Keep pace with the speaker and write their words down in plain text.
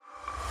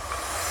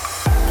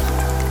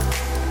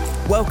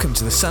Welcome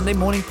to the Sunday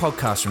morning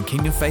podcast from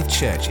Kingdom Faith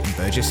Church in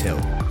Burgess Hill.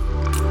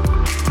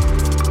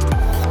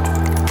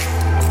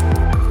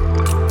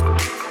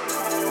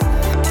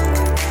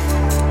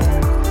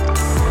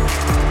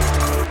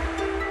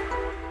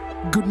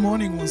 Good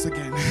morning once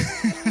again.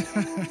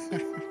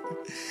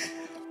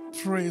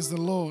 Praise the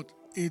Lord.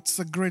 It's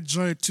a great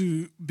joy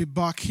to be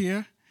back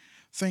here.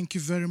 Thank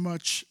you very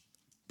much,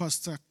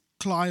 Pastor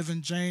Clive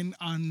and Jane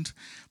and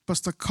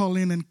Pastor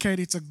Colin and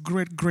Katie. It's a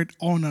great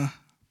honor.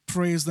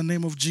 Praise the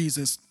name of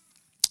Jesus.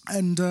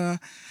 And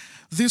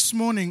this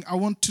morning, I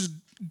want to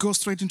go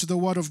straight into the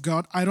Word of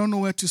God. I don't know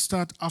where to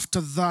start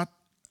after that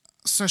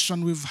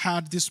session we've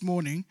had this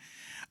morning.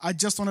 I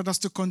just wanted us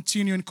to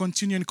continue.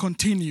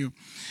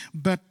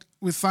 But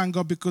we thank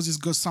God because He's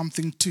got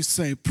something to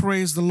say.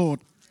 Praise the Lord.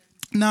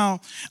 Now,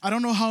 I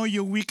don't know how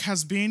your week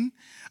has been,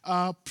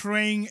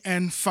 praying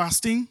and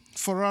fasting.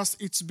 For us,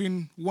 it's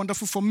been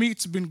wonderful. For me,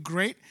 it's been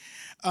great.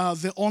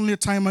 The only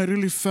time I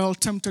really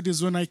felt tempted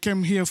is when I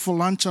came here for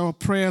lunch hour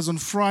prayers on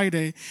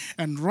Friday,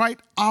 and right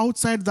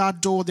outside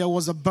that door, there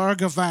was a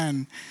burger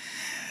van.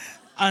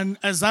 And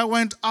as I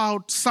went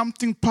out,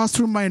 something passed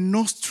through my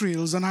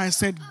nostrils, and I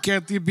said,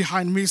 "Get thee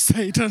behind me,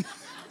 Satan."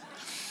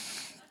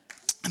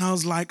 And I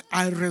was like,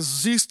 I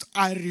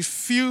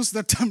refuse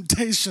the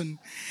temptation.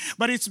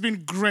 But it's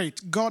been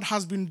great. God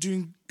has been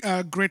doing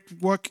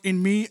great work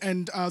in me.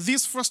 And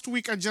this first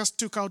week, I just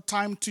took out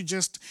time to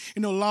just,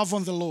 love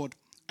on the Lord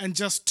and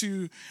just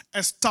to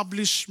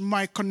establish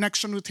my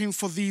connection with Him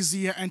for this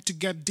year and to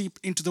get deep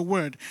into the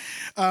Word.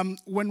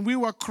 When we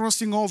were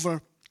crossing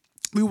over,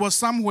 we were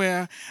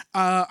somewhere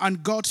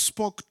and God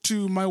spoke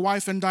to my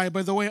wife and I.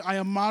 By the way, I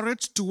am married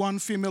to one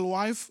female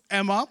wife,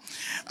 Emma.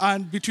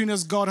 And between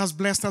us, God has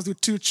blessed us with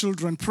 2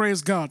 children.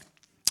 Praise God.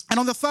 And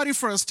on the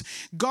 31st,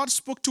 God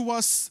spoke to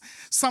us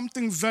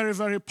something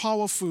very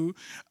powerful.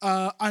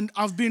 And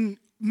I've been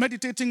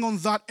meditating on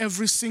that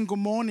every single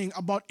morning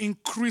about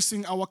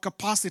increasing our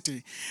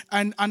capacity.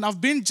 And I've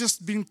been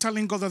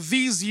telling God that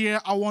this year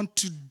I want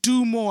to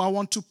do more. I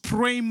want to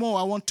pray more.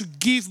 I want to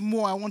give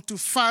more. I want to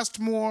fast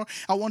more.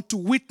 I want to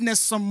witness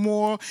some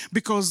more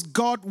because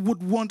God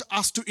would want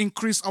us to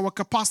increase our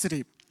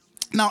capacity.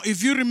 Now,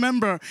 if you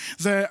remember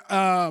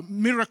the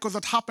miracle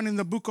that happened in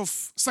the book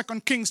of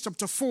 2 Kings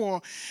chapter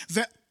 4,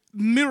 the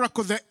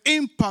miracle, the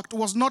impact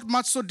was not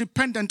much so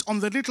dependent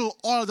on the little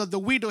oil that the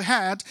widow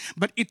had,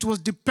 but it was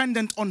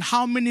dependent on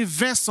how many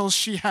vessels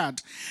she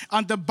had.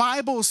 And the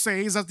Bible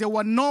says that there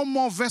were no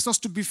more vessels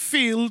to be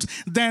filled,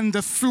 then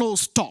the flow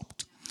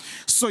stopped.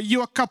 So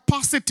your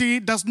capacity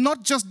does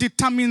not just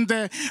determine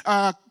the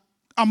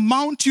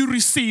amount you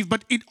receive,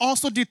 but it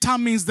also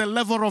determines the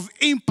level of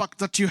impact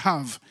that you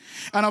have.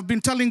 And I've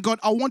been telling God,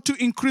 I want to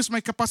increase my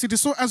capacity.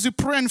 So as you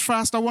pray and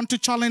fast, I want to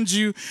challenge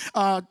you.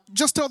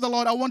 Just tell the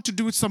Lord, I want to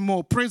do it some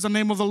more. Praise the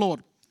name of the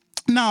Lord.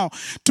 Now,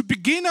 to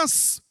begin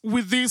us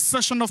with this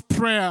session of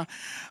prayer,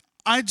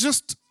 I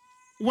just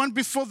went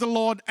before the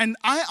Lord and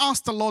I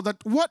asked the Lord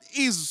that what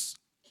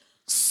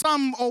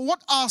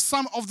are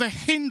some of the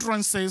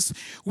hindrances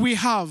we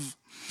have?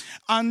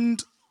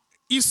 And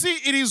you see,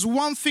 it is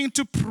one thing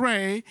to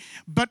pray,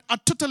 but a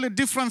totally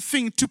different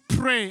thing to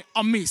pray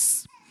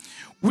amiss.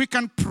 We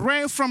can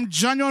pray from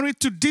January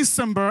to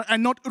December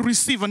and not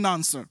receive an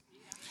answer.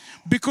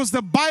 Because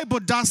the Bible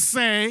does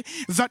say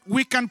that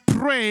we can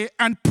pray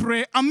and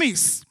pray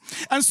amiss.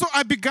 And so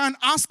I began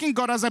asking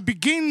God as I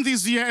begin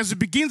this year, as we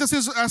begin the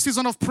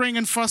season of praying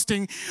and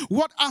fasting,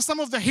 what are some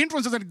of the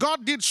hindrances that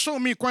God did show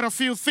me quite a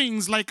few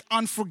things like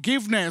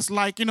unforgiveness,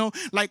 like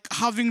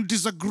having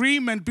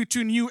disagreement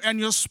between you and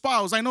your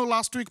spouse. I know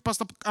last week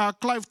Pastor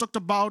Clive talked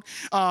about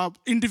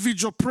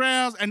individual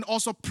prayers and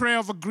also prayer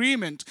of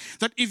agreement,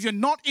 that if you're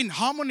not in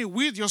harmony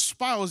with your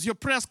spouse, your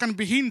prayers can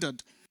be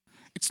hindered.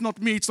 It's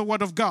not me, it's the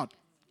Word of God.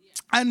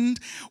 And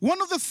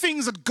one of the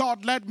things that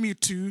God led me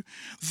to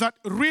that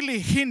really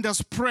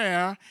hinders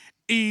prayer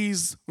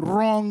is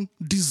wrong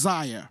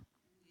desire.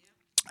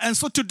 And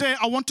so today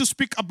I want to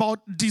speak about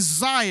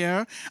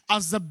desire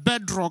as the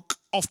bedrock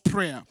of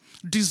prayer.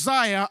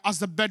 Desire as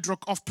the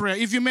bedrock of prayer.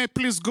 If you may,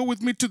 please go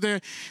with me to the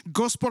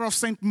Gospel of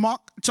St.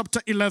 Mark,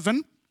 chapter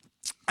 11.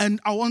 And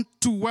I want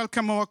to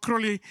welcome our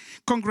Crawley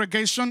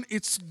congregation.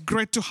 It's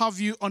great to have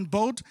you on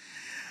board.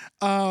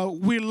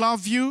 We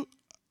love you.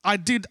 I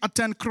did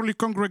attend Crawley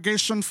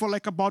congregation for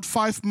like about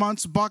 5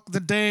 months back in the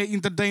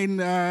day in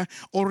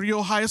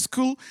Oreo High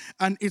School,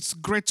 and it's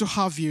great to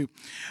have you.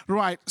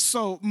 Right,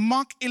 so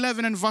Mark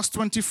 11 and verse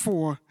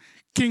 24,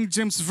 King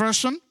James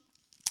Version,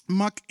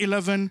 Mark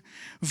 11,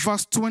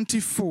 verse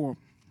 24.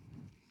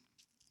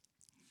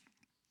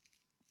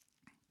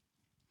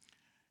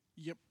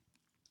 Yep.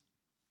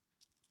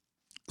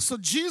 So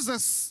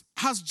Jesus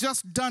has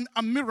just done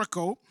a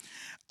miracle,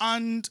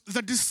 And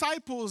the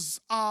disciples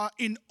are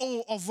in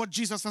awe of what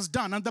Jesus has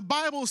done. And the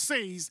Bible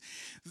says,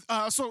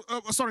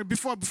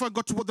 before I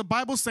got to what the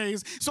Bible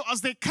says, so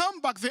as they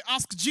come back, they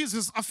ask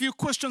Jesus a few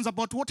questions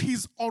about what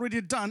he's already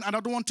done, and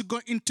I don't want to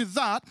go into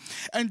that.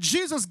 And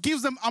Jesus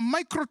gives them a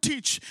micro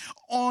teach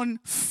on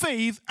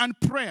faith and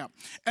prayer.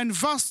 And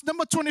verse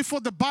number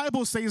 24, the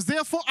Bible says,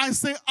 therefore I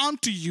say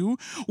unto you,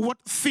 what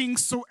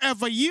things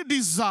soever ye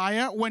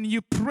desire when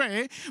you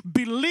pray,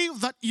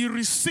 believe that ye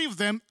receive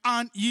them,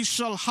 and ye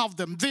shall have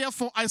them.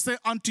 Therefore I say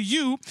unto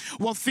you,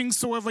 what things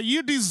soever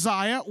you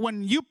desire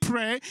when you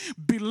pray,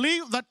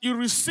 believe that you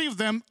receive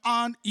them,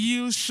 and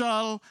you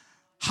shall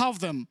have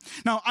them.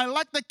 Now, I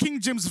like the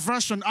King James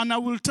Version, and I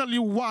will tell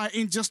you why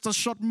in just a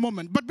short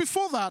moment. But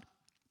before that,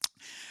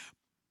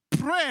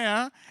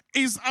 prayer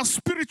is a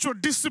spiritual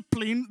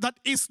discipline that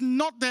is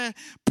not the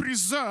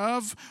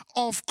preserve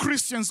of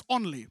Christians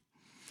only.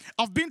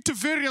 I've been to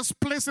various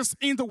places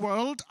in the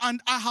world, and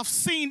I have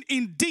seen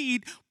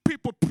indeed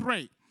people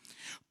pray.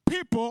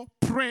 People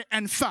pray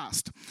and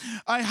fast.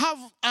 I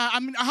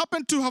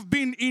happen to have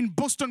been in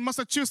Boston,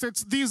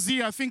 Massachusetts this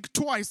year, I think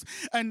twice.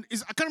 And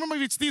I can't remember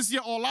if it's this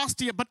year or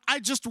last year, but I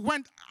just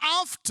went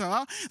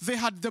after they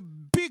had the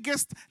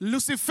biggest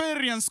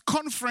Luciferians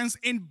conference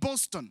in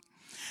Boston.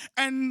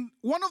 And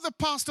one of the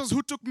pastors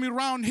who took me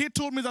around, he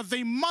told me that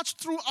they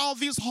marched throughout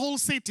this whole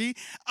city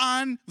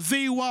and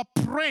they were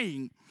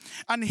praying.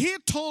 And he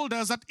told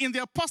us that in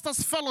their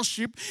pastor's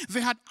fellowship,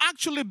 they had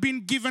actually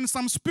been given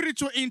some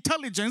spiritual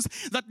intelligence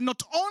that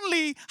not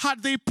only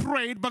had they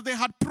prayed, but they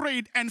had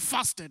prayed and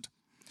fasted.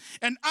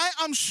 And I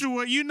am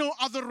sure you know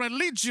other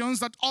religions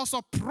that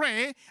also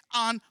pray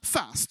and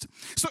fast.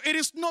 So it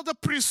is not the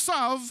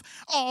preserve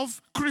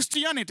of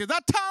Christianity.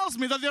 That tells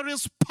me that there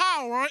is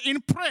power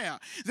in prayer.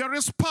 There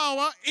is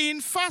power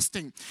in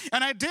fasting.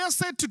 And I dare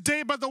say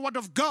today by the word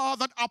of God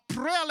that a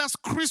prayerless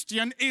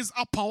Christian is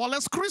a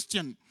powerless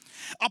Christian.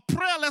 A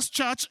prayerless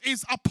church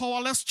is a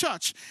powerless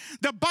church.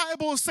 The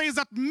Bible says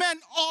that men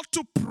ought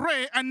to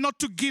pray and not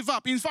to give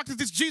up. In fact, it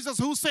is Jesus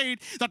who said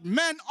that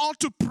men ought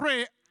to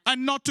pray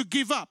and not to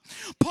give up.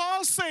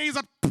 Paul says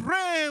that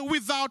pray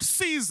without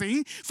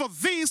ceasing, for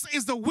this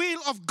is the will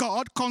of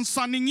God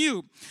concerning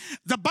you.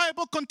 The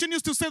Bible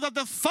continues to say that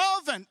the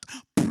fervent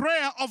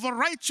prayer of a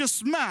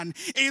righteous man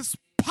is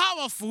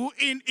powerful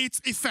in its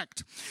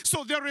effect.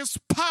 So there is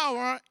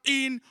power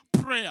in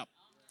prayer.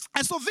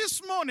 And so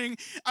this morning,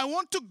 I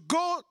want to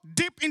go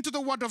deep into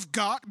the Word of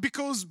God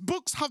because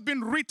books have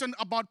been written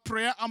about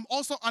prayer. I'm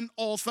also an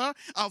author.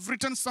 I've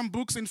written some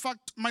books. In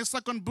fact, my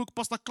second book,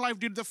 Pastor Clive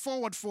did the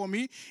foreword for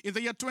me in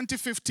the year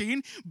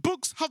 2015.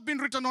 Books have been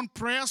written on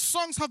prayer.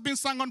 Songs have been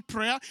sung on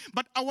prayer.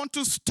 But I want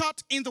to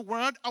start in the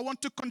Word. I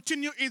want to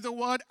continue in the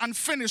Word and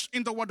finish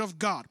in the Word of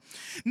God.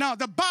 Now,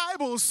 the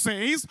Bible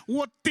says,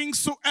 what things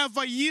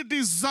soever ye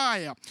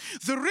desire.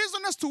 The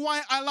reason as to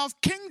why I love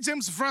King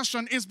James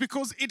Version is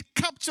because it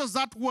captures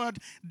that word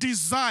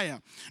desire.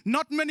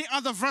 Not many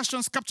other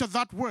versions capture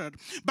that word.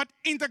 But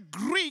in the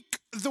Greek,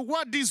 the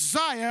word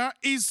desire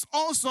is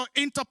also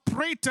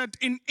interpreted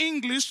in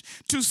English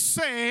to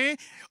say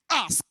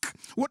ask.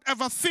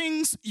 Whatever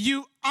things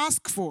you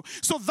ask for.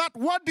 So that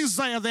word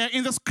desire there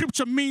in the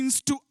scripture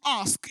means to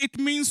ask. It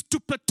means to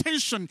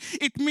petition.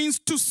 It means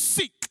to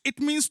seek. It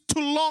means to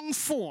long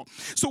for.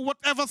 So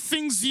whatever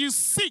things you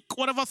seek,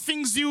 whatever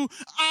things you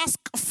ask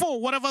for,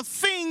 whatever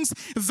things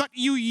that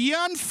you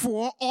yearn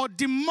for or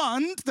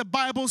demand, the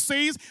Bible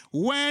says,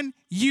 when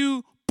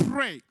you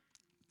pray.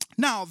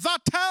 Now,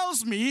 that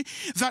tells me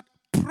that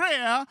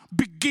prayer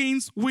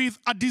begins with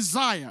a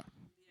desire.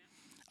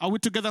 Are we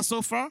together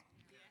so far?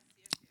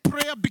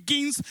 Prayer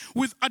begins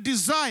with a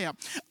desire,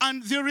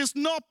 and there is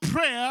no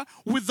prayer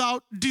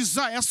without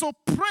desire. So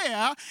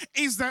prayer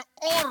is the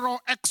oral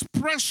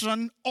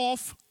expression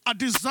of a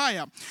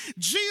desire.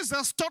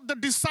 Jesus taught the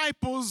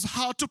disciples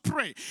how to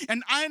pray.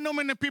 And I know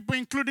many people,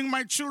 including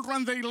my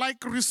children, they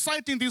like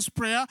reciting this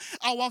prayer,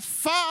 Our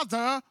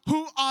Father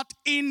who art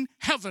in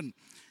heaven.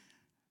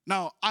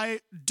 Now,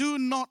 I do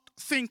not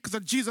think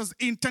that Jesus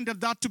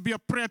intended that to be a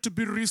prayer to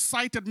be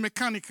recited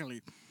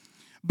mechanically.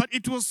 But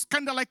it was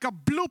kind of like a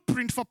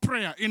blueprint for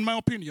prayer, in my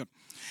opinion.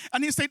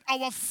 And he said,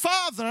 Our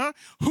Father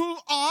who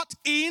art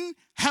in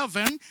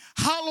heaven,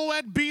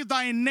 hallowed be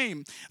thy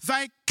name.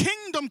 Thy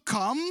kingdom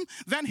come.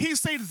 Then he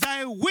said,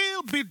 Thy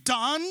will be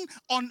done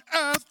on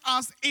earth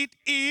as it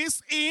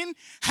is in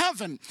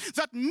heaven.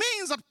 That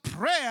means that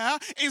prayer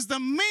is the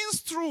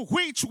means through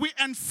which we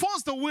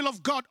enforce the will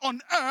of God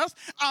on earth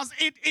as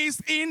it is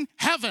in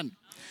heaven.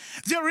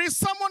 There is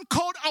someone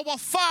called our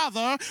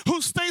Father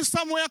who stays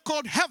somewhere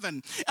called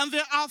heaven. And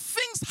there are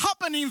things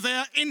happening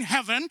there in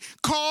heaven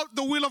called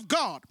the will of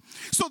God.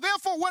 So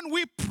therefore, when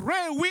we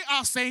pray, we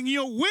are saying,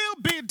 Your will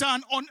be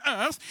done on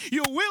earth.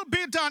 Your will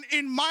be done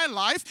in my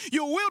life.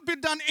 Your will be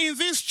done in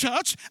this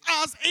church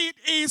as it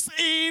is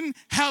in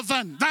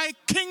heaven. Thy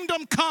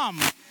kingdom come.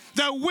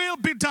 Thy will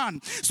be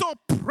done. So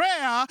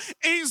prayer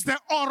is the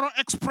oral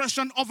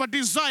expression of a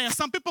desire.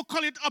 Some people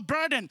call it a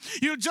burden.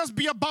 You'll just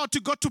be about to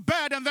go to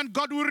bed and then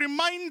God will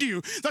remind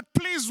you that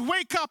please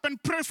wake up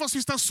and pray for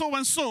sister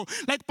so-and-so.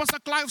 Like Pastor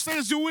Clive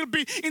says, you will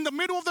be in the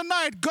middle of the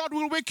night. God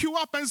will wake you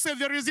up and say,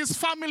 there is this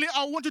family.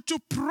 I want you to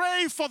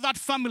pray for that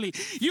family.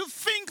 You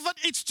think that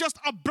it's just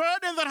a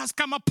burden that has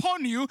come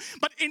upon you,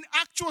 but in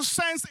actual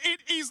sense,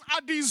 it is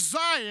a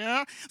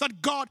desire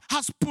that God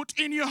has put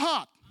in your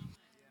heart.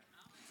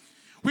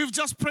 We've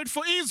just prayed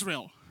for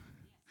Israel.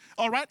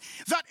 All right?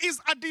 That is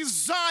a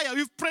desire.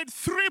 We've prayed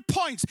 3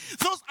 points.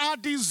 Those are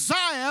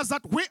desires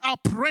that we are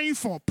praying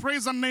for.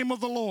 Praise the name of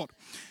the Lord.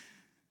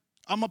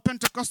 I'm a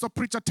Pentecostal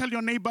preacher. Tell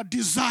your neighbor,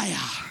 desire.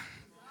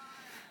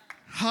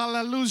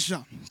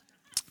 Hallelujah.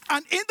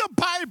 And in the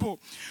Bible,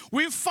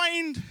 we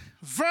find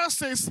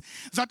verses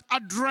that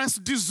address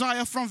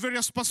desire from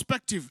various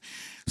perspectives.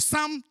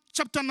 Psalm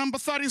chapter number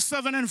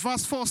 37 and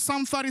verse 4.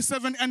 Psalm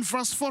 37 and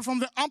verse 4 from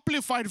the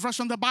Amplified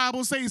Version, the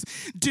Bible says,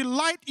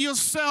 delight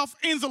yourself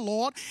in the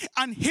Lord,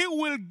 and he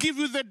will give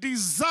you the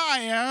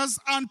desires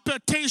and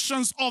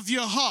petitions of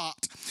your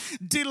heart.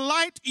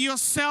 Delight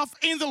yourself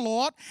in the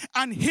Lord,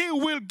 and he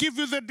will give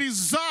you the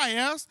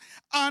desires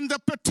and the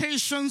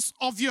petitions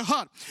of your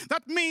heart.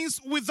 That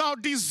means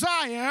without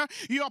desire,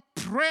 your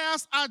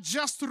prayers are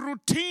just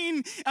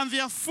routine and they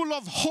are full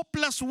of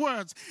hopeless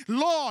words.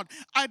 Lord,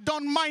 I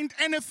don't mind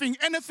anything.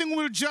 Anything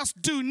will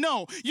just do.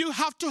 No, you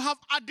have to have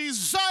a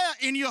desire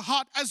in your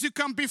heart as you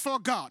come before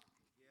God.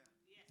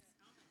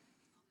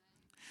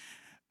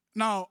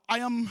 Now, I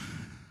am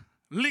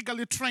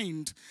legally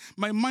trained.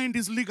 My mind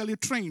is legally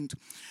trained.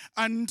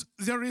 And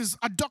there is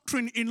a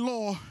doctrine in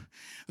law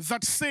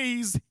that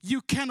says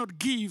you cannot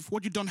give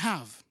what you don't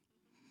have.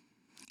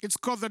 It's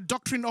called the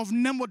doctrine of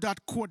nemo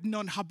dat quod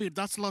non habet.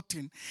 That's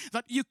Latin.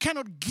 That you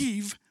cannot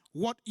give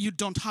what you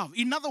don't have.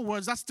 In other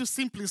words, that's to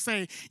simply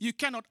say you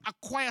cannot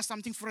acquire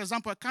something. For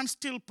example, I can't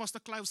steal Pastor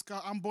Clive's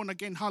car. I'm born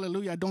again.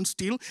 Hallelujah. I don't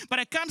steal. But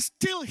I can't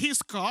steal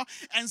his car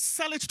and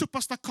sell it to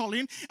Pastor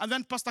Colin, and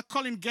then Pastor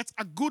Colin gets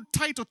a good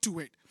title to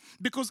it,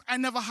 because I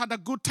never had a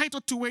good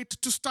title to it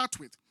to start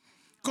with,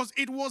 because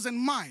it wasn't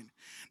mine.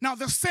 Now,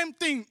 the same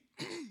thing,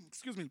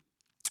 excuse me,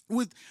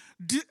 with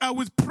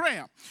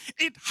prayer.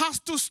 It has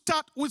to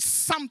start with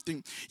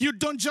something. You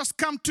don't just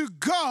come to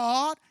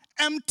God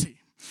empty.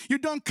 You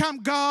don't come,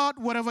 God,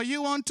 whatever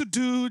you want to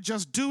do,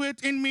 just do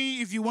it in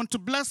me. If you want to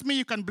bless me,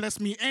 you can bless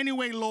me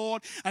anyway,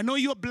 Lord. I know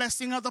you're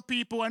blessing other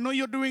people. I know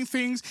you're doing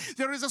things.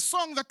 There is a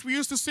song that we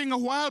used to sing a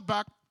while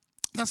back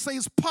that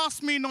says,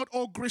 pass me not,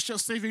 O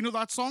gracious Savior. You know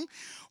that song?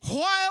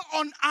 While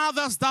on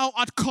others thou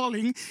art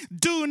calling,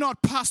 do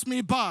not pass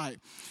me by.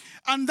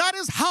 And that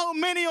is how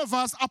many of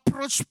us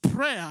approach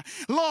prayer.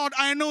 Lord,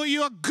 I know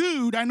you're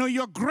good. I know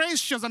you're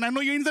gracious. And I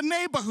know you're in the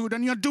neighborhood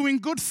and you're doing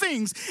good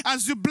things.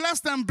 As you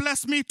bless them,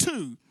 bless me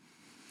too.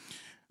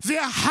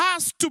 There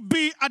has to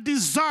be a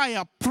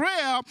desire.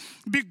 Prayer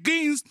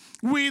begins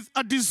with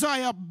a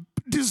desire.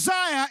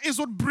 Desire is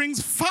what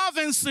brings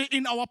fervency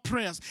in our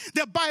prayers.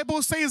 The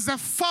Bible says the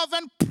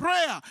fervent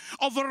prayer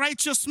of a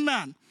righteous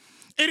man.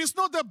 It is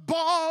not the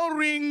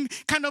boring,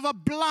 kind of a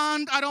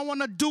bland, I don't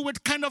want to do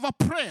it kind of a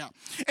prayer.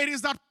 It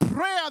is that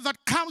prayer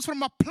that comes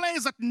from a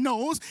place that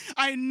knows,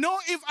 I know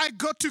if I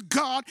go to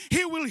God,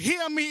 he will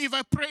hear me if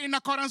I pray in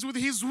accordance with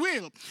his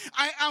will.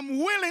 I am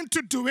willing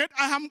to do it.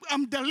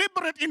 I'm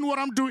deliberate in what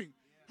I'm doing.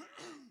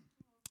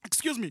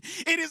 Excuse me.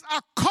 It is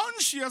a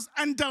conscious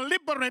and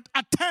deliberate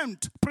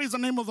attempt. Praise the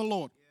name of the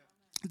Lord.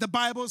 The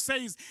Bible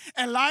says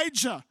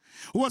Elijah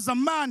was a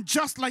man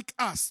just like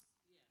us.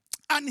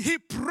 And he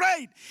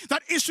prayed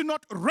that it should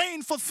not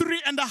rain for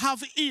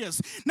 3.5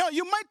 years. Now,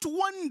 you might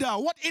wonder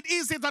what it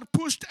is that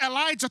pushed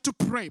Elijah to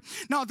pray.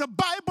 Now, the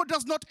Bible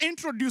does not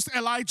introduce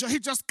Elijah. He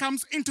just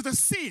comes into the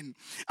scene.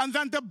 And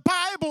then the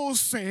Bible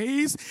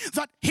says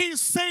that he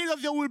said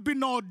that there will be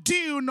no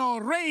dew, no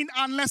rain,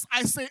 unless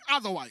I say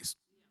otherwise.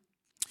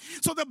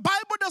 So the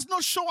Bible does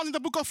not show us in the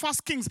book of 1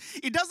 Kings.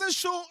 It doesn't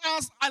show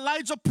us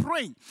Elijah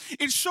praying.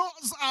 It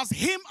shows us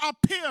him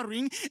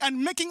appearing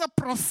and making a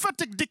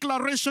prophetic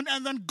declaration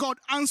and then God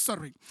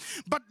answering.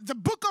 But the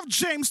book of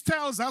James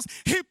tells us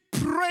he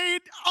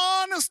prayed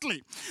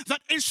honestly that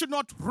it should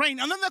not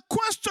rain. And then the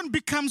question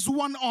becomes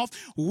one of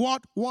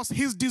what was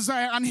his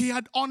desire? And he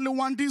had only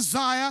one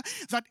desire,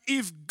 that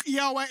if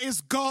Yahweh is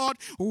God,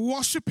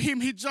 worship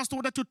him. He just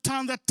wanted to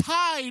turn the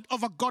tide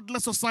of a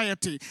godless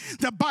society.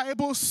 The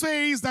Bible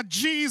says that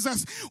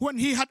Jesus, when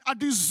he had a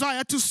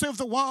desire to save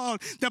the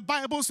world, the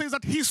Bible says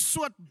that he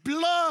sweat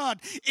blood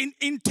in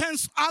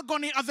intense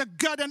agony at the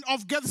Garden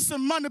of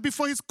Gethsemane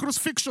before his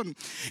crucifixion.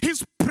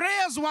 His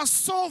prayers were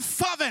so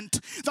fervent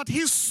that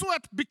his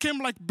sweat became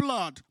like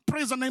blood.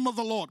 Praise the name of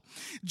the Lord.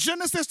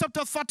 Genesis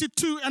chapter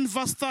 32 and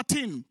verse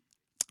 13.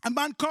 A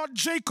man called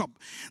Jacob.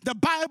 The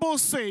Bible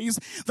says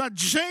that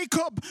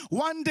Jacob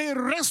one day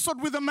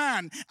wrestled with a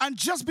man, and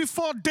just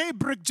before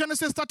daybreak,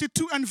 Genesis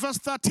 32 and verse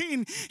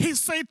 13, he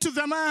said to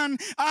the man,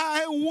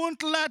 I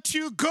won't let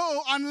you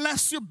go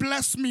unless you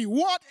bless me.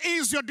 What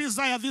is your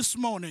desire this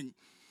morning?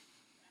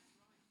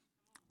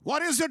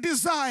 What is your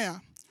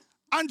desire?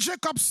 And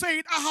Jacob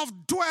said, I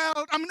have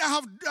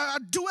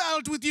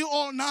dwelled with you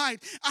all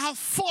night. I have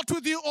fought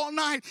with you all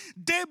night.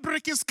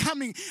 Daybreak is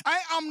coming. I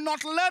am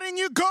not letting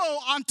you go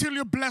until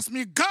you bless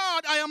me.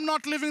 God, I am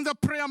not leaving the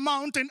prayer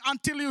mountain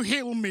until you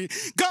heal me.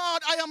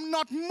 God, I am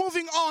not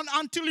moving on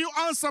until you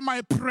answer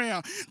my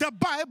prayer. The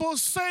Bible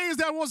says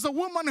there was a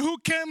woman who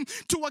came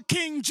to a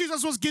king.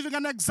 Jesus was giving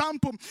an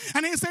example.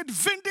 And he said,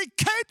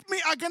 vindicate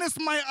me against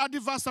my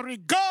adversary.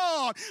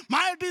 God,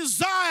 my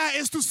desire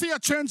is to see a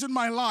change in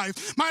my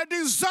life. My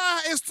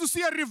desire is to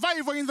see a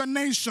revival in the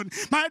nation.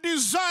 My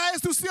desire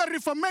is to see a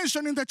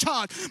reformation in the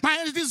church.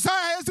 My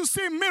desire is to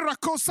see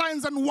miracles,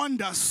 signs, and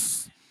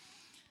wonders.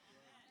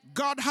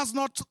 God has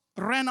not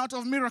ran out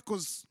of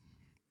miracles.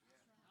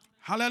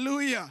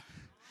 Hallelujah.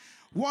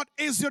 What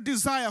is your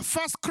desire?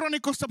 1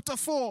 Chronicles chapter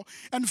 4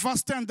 and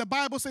verse 10. The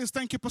Bible says,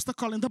 thank you, Pastor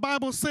Colin. The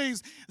Bible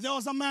says there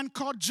was a man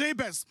called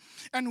Jabez.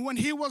 And when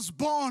he was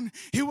born,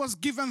 he was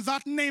given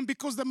that name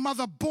because the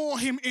mother bore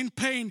him in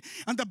pain.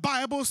 And the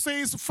Bible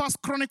says, 1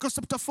 Chronicles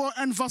chapter 4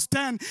 and verse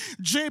 10,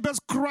 Jabez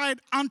cried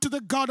unto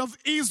the God of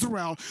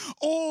Israel,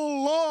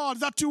 O Lord,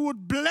 that you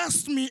would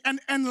bless me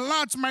and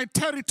enlarge my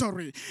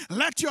territory.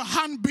 Let your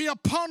hand be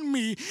upon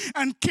me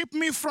and keep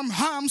me from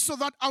harm so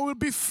that I will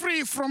be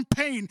free from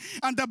pain.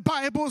 And the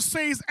Bible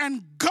says,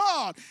 and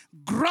God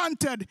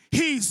granted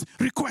his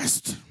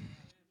request.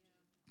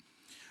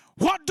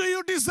 What do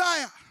you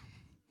desire?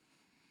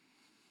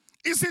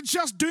 Is it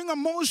just doing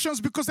emotions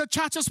because the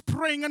church is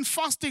praying and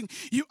fasting?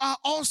 You are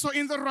also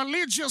in the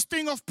religious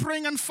thing of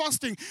praying and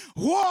fasting.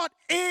 What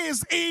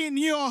is in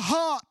your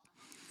heart?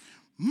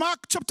 Mark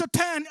chapter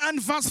 10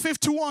 and verse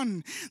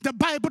 51. The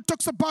Bible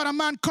talks about a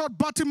man called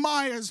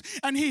Bartimaeus,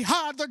 and he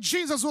heard that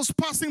Jesus was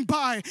passing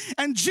by,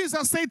 and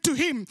Jesus said to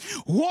him,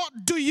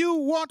 what do you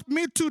want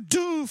me to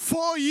do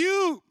for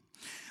you?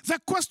 The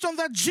question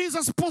that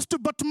Jesus posed to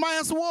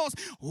Bartimaeus was,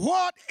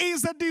 what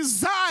is the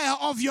desire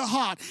of your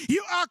heart?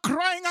 You are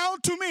crying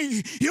out to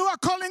me. You are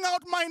calling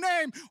out my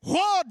name.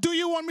 What do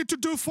you want me to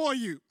do for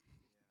you?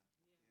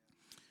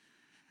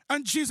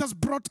 And Jesus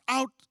brought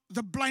out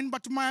the blind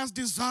Bartimaeus'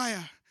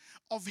 desire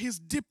of his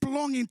deep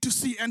longing to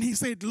see. And he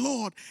said,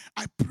 Lord,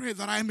 I pray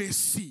that I may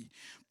see.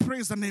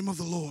 Praise the name of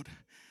the Lord.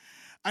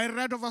 I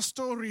read of a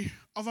story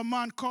of a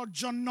man called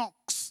John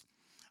Knox.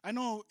 I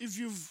know if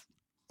you've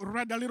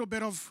read a little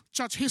bit of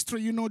church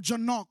history, you know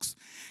John Knox.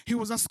 He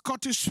was a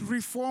Scottish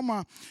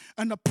reformer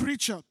and a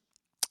preacher.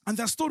 And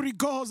the story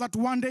goes that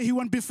one day he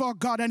went before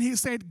God and he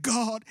said,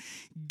 God,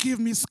 give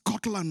me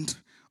Scotland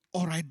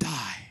or I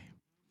die.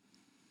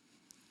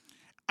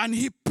 And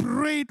he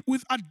prayed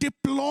with a deep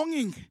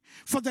longing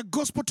for the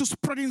gospel to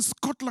spread in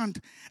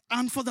Scotland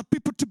and for the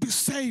people to be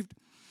saved.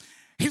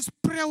 His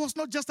prayer was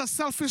not just a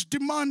selfish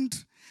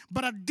demand,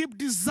 but a deep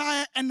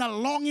desire and a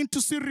longing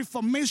to see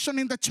reformation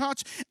in the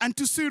church and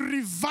to see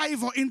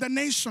revival in the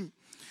nation.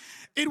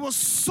 It was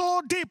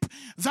so deep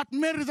that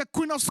Mary, the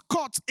Queen of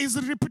Scots, is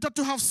reputed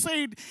to have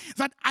said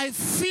that I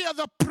fear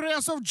the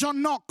prayers of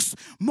John Knox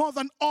more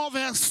than all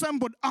the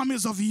assembled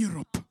armies of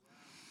Europe.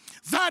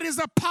 That is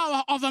the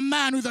power of a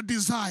man with a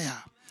desire.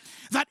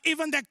 That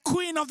even the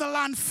queen of the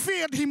land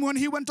feared him when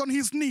he went on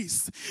his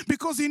knees,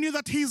 because he knew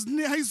that his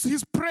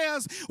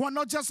prayers were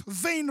not just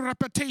vain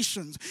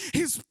repetitions.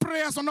 His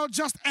prayers are not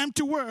just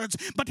empty words,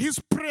 but his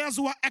prayers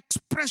were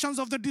expressions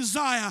of the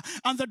desire,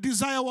 and the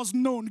desire was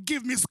known.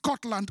 Give me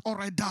Scotland or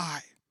I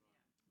die.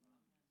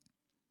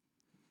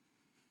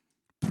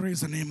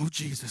 Praise the name of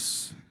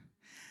Jesus.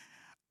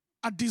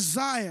 A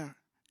desire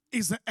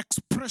is the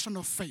expression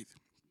of faith.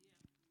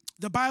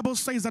 The Bible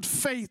says that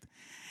faith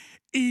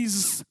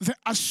is the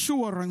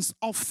assurance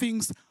of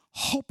things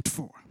hoped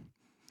for.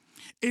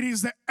 It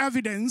is the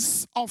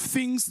evidence of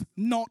things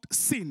not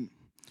seen.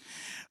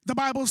 The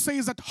Bible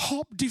says that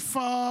hope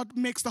deferred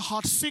makes the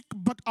heart sick,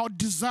 but our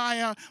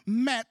desire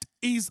met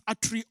is a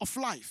tree of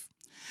life.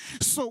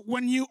 So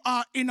when you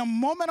are in a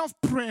moment of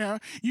prayer,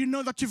 you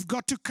know that you've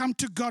got to come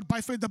to God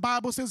by faith. The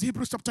Bible says,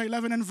 Hebrews chapter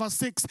 11 and verse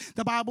 6,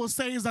 the Bible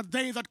says that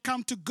they that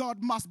come to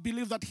God must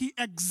believe that he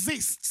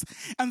exists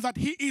and that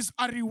he is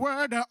a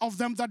rewarder of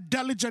them that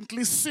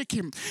diligently seek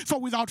him. For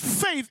without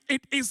faith,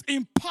 it is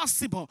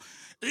impossible.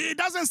 It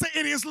doesn't say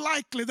it is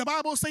likely. The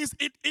Bible says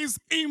it is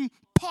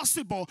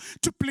impossible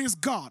to please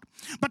God.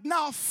 But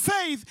now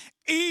faith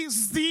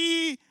is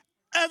the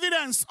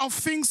evidence of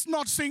things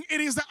not seen.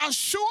 It is the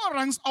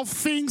assurance of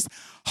things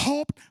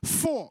hoped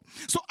for.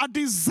 So a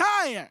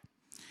desire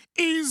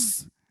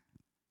is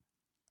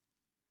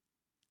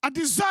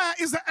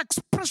the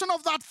expression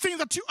of that thing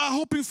that you are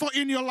hoping for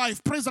in your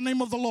life. Praise the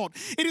name of the Lord.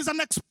 It is an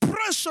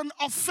expression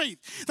of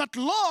faith that,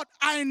 Lord,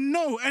 I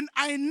know, and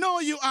I know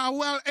you are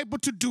well able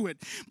to do it.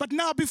 But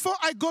now, before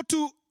I go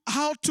to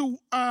how to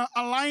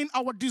align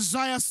our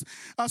desires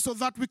so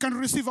that we can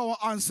receive our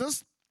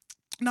answers,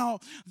 now,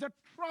 the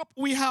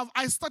we have,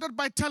 I started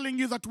by telling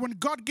you that when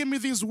God gave me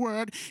this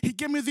word, he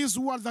gave me this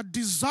word that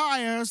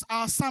desires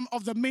are some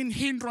of the main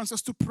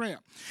hindrances to prayer.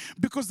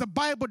 Because the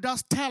Bible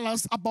does tell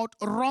us about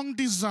wrong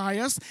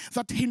desires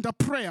that hinder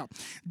prayer.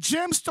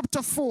 James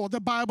chapter 4,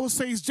 the Bible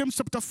says, James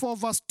chapter 4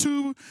 verse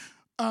 2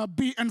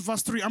 B and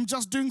verse 3. I'm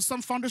just doing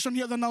some foundation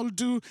here, then I'll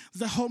do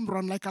the home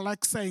run, like I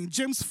like saying.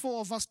 James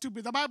 4, verse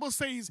 2b. The Bible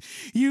says,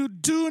 you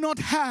do not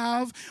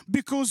have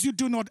because you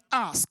do not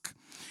ask.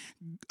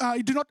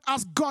 You do not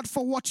ask God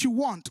for what you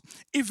want.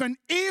 Even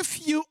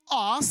if you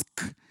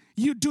ask,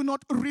 you do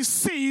not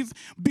receive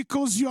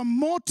because your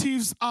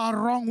motives are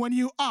wrong when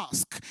you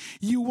ask.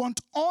 You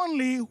want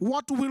only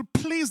what will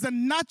please the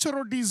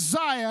natural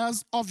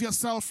desires of your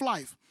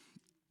self-life.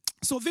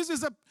 So this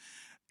is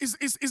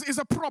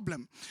a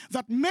problem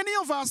that many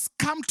of us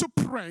come to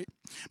pray,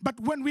 but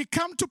when we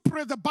come to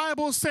pray, the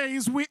Bible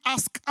says we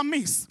ask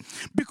amiss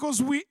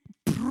because we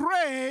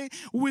pray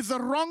with the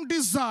wrong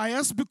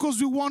desires, because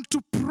we want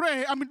to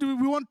pray.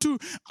 We want to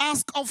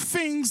ask of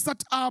things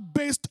that are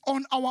based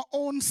on our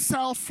own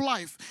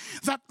self-life.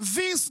 That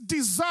these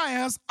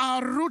desires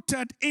are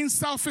rooted in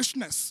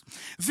selfishness.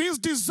 These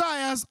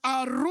desires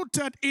are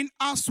rooted in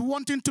us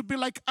wanting to be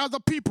like other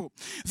people.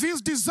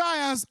 These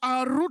desires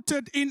are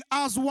rooted in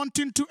us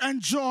wanting to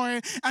enjoy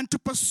and to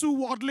pursue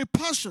worldly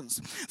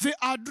passions. They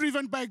are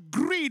driven by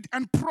greed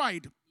and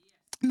pride.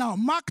 Now,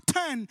 Mark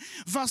 10,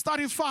 verse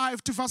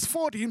 35 to verse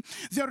 40,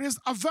 there is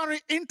a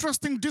very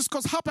interesting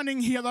discourse happening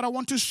here that I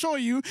want to show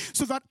you,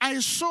 so that I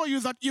show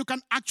you that you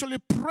can actually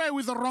pray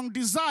with the wrong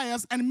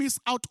desires and miss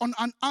out on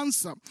an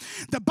answer.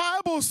 The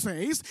Bible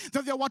says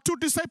that there were two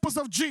disciples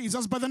of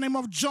Jesus by the name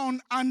of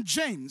John and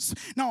James.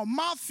 Now,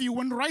 Matthew,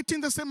 when writing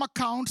the same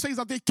account, says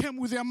that they came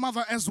with their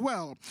mother as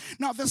well.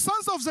 Now, the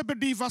sons of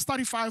Zebedee, verse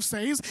 35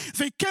 says,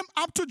 they came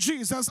up to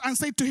Jesus and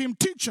said to him,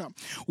 Teacher,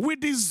 we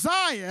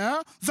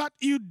desire that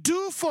you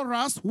do for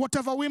us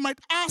whatever we might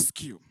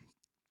ask you.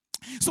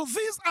 So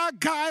these are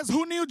guys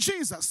who knew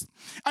Jesus,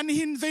 and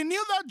they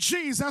knew that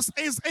Jesus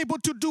is able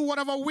to do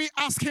whatever we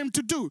ask him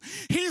to do.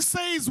 He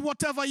says,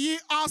 whatever ye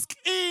ask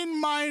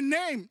in my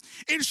name,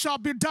 it shall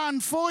be done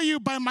for you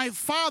by my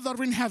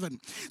Father in heaven.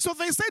 So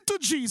they said to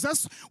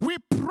Jesus, we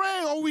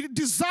pray, or we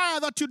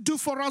desire that you do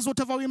for us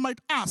whatever we might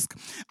ask.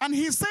 And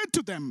he said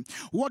to them,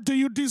 what do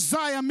you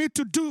desire me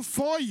to do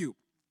for you?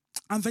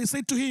 And they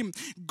said to him,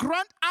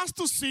 grant us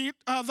to sit,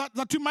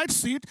 that you might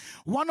sit,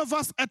 one of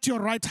us at your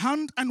right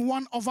hand and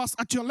one of us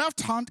at your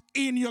left hand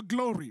in your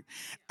glory.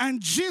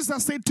 And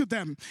Jesus said to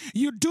them,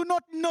 you do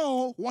not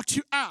know what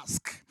you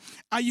ask.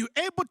 Are you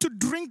able to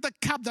drink the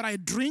cup that I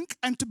drink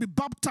and to be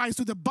baptized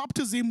with the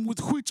baptism with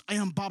which I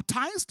am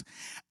baptized?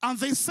 And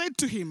they said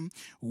to him,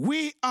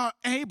 we are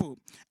able.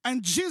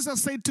 And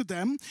Jesus said to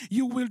them,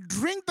 you will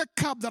drink the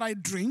cup that I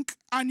drink,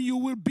 and you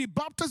will be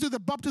baptized with the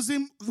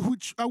baptism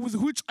with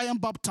which I am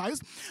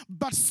baptized.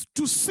 But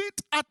to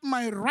sit at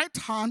my right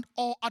hand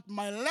or at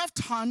my left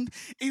hand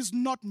is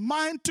not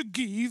mine to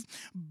give,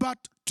 but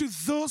to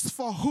those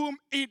for whom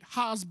it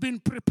has been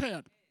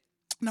prepared.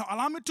 Now,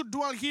 allow me to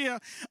dwell here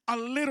a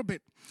little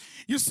bit.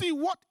 You see,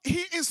 what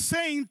he is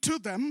saying to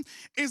them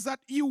is that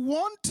you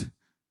want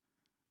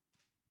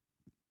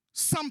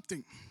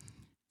something,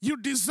 you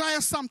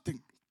desire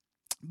something,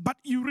 but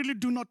you really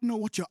do not know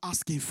what you're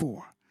asking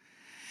for.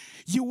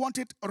 You want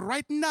it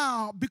right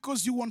now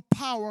because you want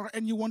power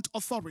and you want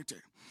authority.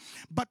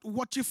 But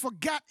what you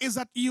forget is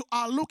that you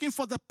are looking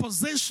for the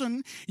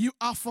position. You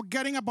are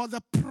forgetting about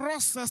the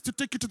process to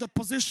take you to the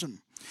position.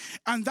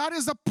 And that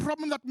is a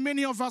problem that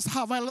many of us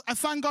have. I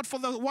thank God for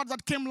the word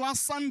that came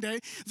last Sunday,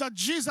 that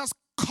Jesus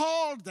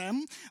called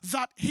them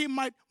that he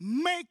might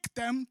make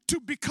them to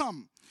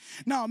become.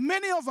 Now,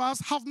 many of us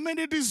have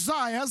many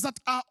desires that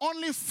are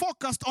only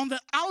focused on the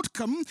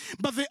outcome,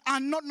 but they are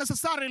not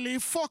necessarily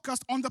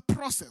focused on the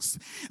process.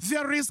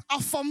 There is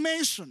a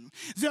formation.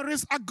 There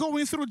is a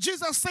going through.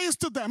 Jesus says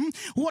to them,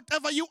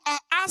 whatever you are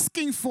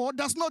asking for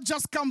does not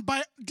just come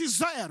by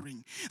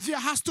desiring. There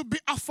has to be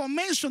a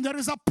formation. There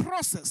is a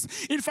process.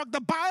 In fact,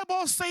 the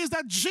Bible says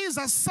that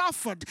Jesus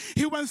suffered.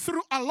 He went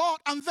through a lot,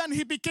 and then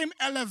he became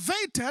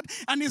elevated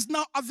and is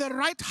now at the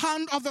right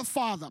hand of the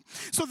Father.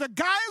 So the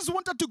guys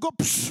wanted to go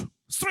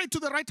straight to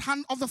the right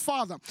hand of the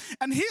Father.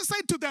 And he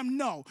said to them,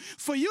 no,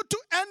 for you to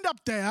end up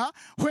there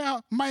where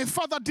my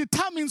Father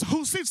determines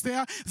who sits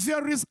there,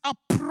 there is a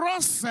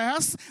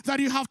process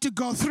that you have to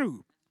go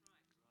through.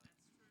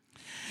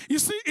 You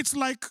see, it's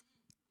like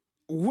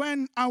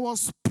when I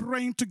was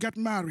praying to get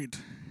married,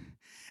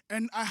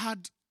 and I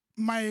had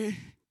my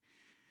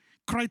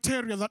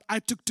criteria that I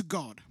took to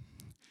God.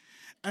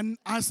 And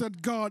I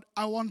said, God,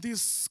 I want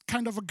this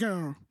kind of a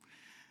girl.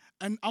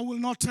 And I will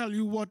not tell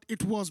you what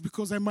it was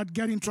because I might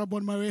get in trouble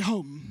on my way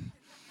home.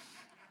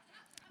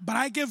 But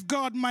I gave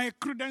God my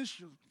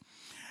credentials.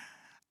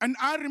 And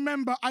I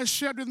remember I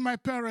shared with my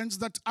parents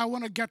that I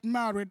want to get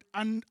married.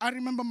 And I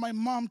remember my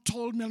mom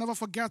told me, I'll never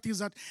forget this,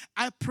 that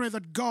I pray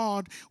that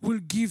God will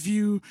give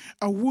you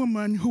a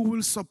woman who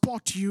will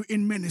support you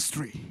in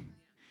ministry.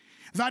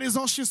 That is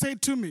all she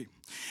said to me.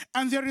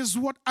 And there is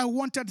what I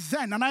wanted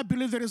then. And I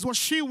believe there is what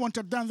she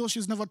wanted then, though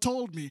she's never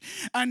told me.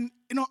 And,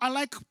 I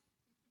like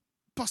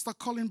Pastor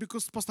Colin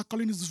because Pastor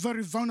Colin is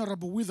very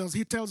vulnerable with us.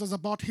 He tells us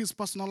about his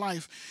personal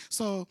life.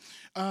 So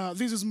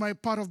this is my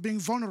part of being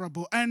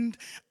vulnerable. And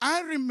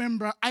I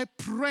remember I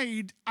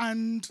prayed,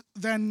 and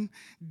then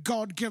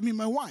God gave me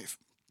my wife.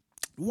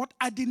 What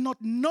I did not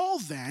know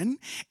then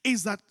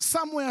is that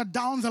somewhere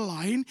down the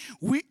line,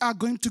 we are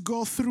going to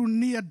go through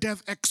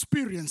near-death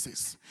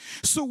experiences.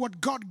 So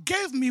what God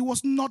gave me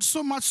was not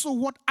so much so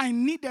what I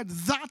needed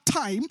that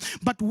time,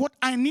 but what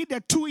I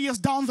needed 2 years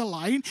down the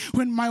line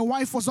when my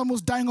wife was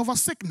almost dying of a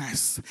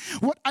sickness.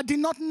 What I did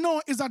not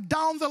know is that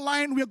down the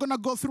line, we are going to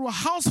go through a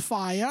house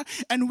fire,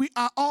 and we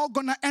are all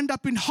going to end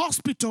up in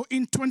hospital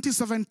in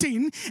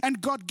 2017, and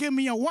God gave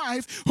me a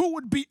wife who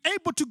would be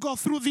able to go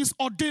through this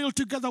ordeal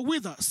together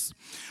with us.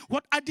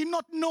 What I did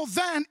not know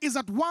then is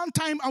that one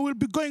time I will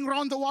be going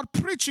around the world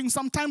preaching,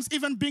 sometimes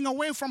even being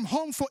away from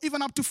home for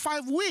even up to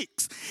 5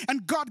 weeks.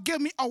 And God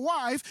gave me a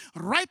wife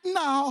right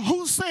now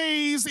who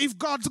says, if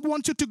God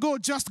wants you to go,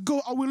 just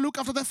go. I will look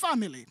after the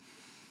family.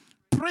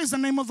 Praise the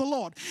name of the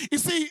Lord. You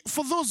see,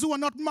 for those who are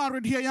not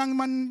married here, young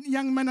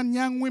men and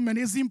young women,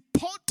 it's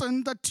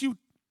important that you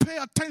pay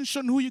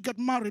attention who you get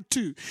married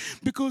to.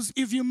 Because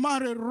if you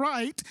marry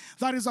right,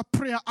 that is a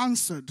prayer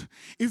answered.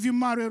 If you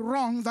marry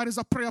wrong, that is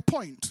a prayer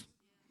point.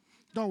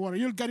 Don't worry,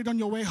 you'll get it on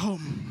your way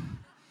home.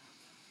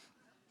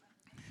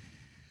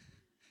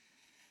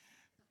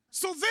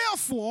 So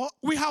therefore,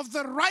 we have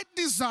the right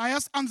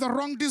desires and the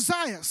wrong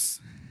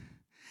desires.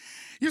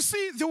 You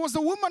see, there was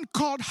a woman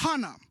called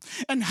Hannah,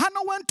 and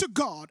Hannah went to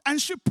God, and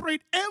she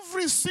prayed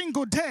every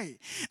single day,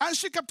 and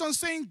she kept on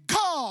saying,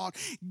 God,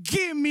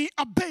 give me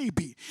a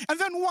baby. And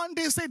then one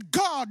day said,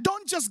 God,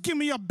 don't just give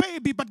me a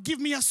baby, but give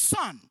me a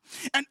son,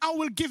 and I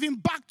will give him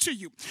back to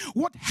you.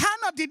 What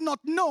Hannah did not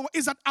know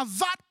is that at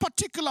that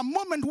particular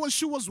moment when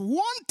she was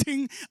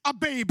wanting a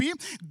baby,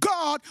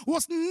 God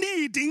was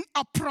needing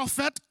a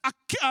prophet,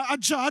 a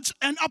judge,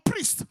 and a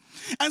priest.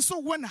 And so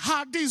when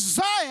her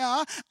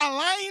desire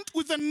aligned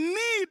with the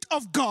need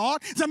of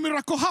God, the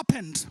miracle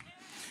happened.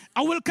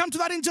 I will come to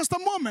that in just a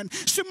moment.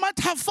 She might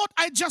have thought,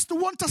 I just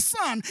want a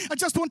son, I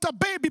just want a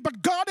baby,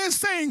 but God is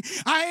saying,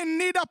 I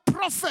need a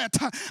prophet,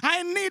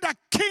 I need a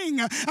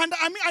king, and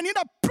I need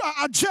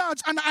a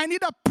judge, and I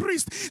need a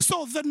priest.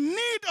 So the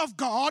need of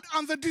God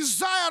and the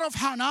desire of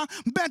Hannah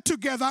met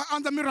together,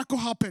 and the miracle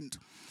happened.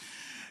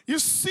 You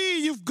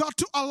see, you've got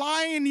to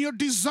align your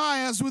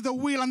desires with the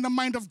will and the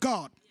mind of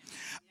God.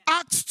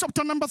 Acts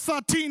chapter number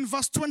 13,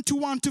 verse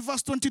 21 to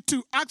verse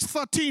 22. Acts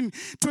 13,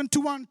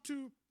 21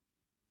 to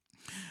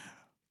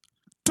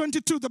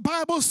 22, the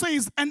Bible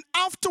says, and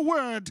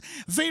afterward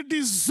they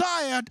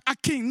desired a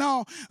king.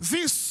 Now,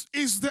 this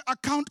is the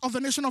account of the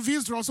nation of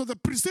Israel. So the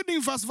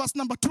preceding verse, verse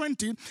number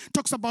 20,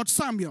 talks about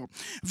Samuel.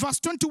 Verse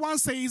 21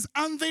 says,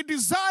 and they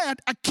desired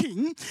a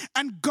king,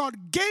 and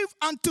God gave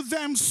unto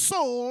them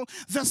Saul,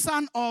 the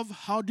son of,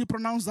 how do you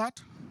pronounce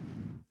that?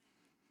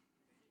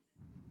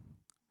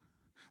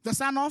 The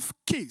son of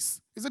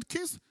Kis. Is it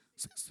Kis?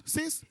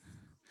 Sis?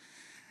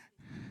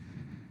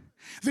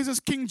 This is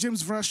King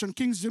James Version.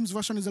 King James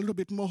Version is a little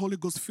bit more Holy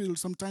Ghost filled.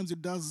 Sometimes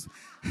it does.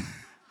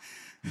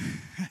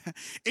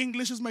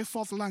 English is my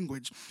fourth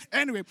language.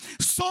 Anyway,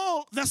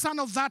 Saul, the son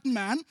of that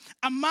man,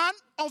 a man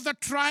of the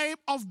tribe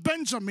of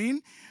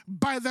Benjamin,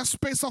 by the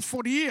space of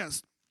 40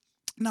 years.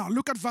 Now,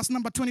 look at verse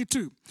number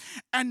 22.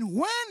 And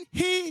when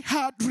he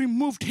had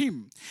removed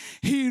him,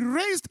 he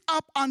raised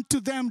up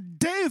unto them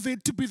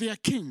David to be their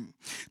king,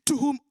 to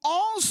whom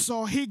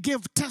also he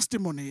gave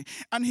testimony.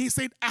 And he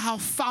said, I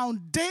have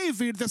found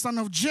David, the son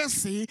of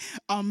Jesse,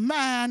 a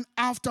man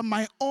after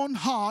my own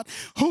heart,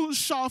 who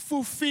shall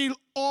fulfill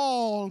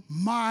all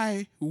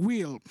my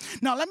will.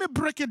 Now, let me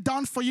break it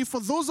down for you.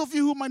 For those of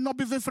you who might not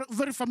be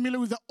very familiar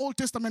with the Old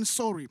Testament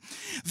story,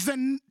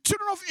 the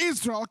children of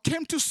Israel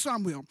came to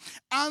Samuel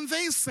and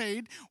they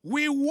said,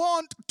 we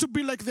want to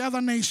be like the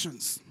other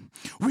nations.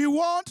 We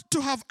want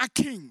to have a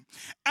king.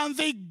 And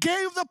they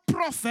gave the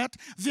prophet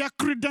their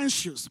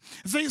credentials.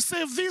 They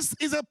say this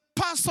is a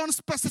person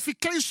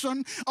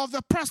specification of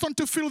the person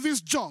to fill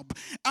this job.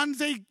 And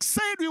they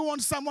said we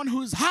want someone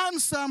who's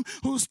handsome,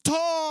 who's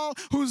tall,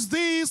 who's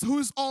this,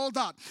 who's all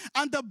that.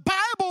 And the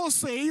Bible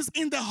says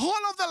in the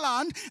whole of the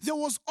land, there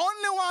was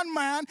only one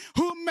man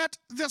who met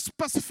the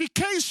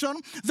specification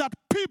that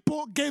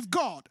people gave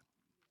God,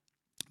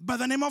 by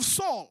the name of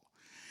Saul.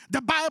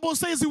 The Bible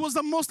says he was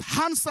the most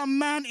handsome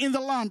man in the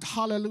land.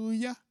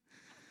 Hallelujah.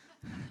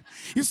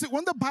 You see,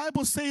 when the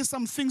Bible says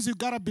some things, you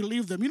gotta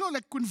believe them. You know,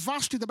 like Queen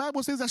Vashti, the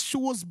Bible says that she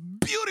was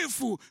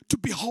beautiful to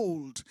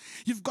behold.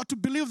 You've got to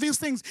believe these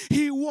things.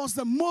 He was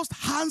the most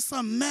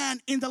handsome man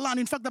in the land.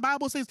 In fact, the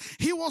Bible says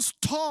he was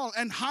tall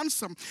and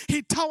handsome.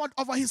 He towered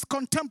over his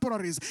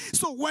contemporaries.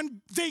 So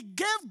when they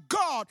gave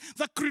God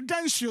the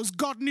credentials,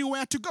 God knew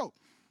where to go.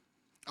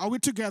 Are we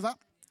together?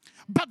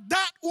 But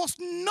that was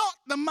not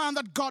the man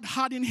that God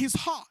had in his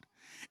heart.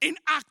 In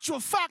actual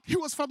fact, he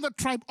was from the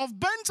tribe of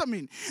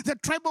Benjamin. The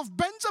tribe of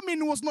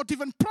Benjamin was not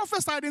even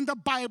prophesied in the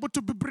Bible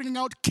to be bringing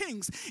out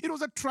kings. It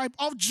was a tribe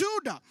of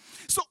Judah.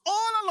 So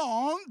all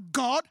along,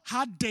 God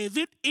had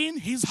David in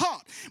his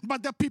heart.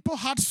 But the people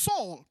had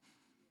Saul.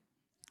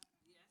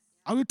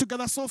 Are we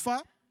together so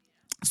far?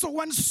 So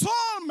when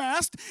Saul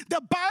messed, the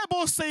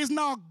Bible says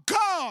now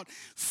God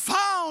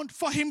found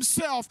for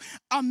himself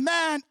a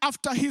man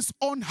after his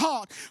own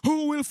heart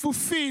who will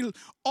fulfill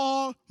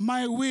all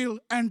my will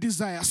and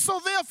desire. So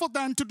therefore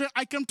then today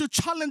I came to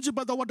challenge you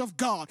by the word of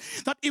God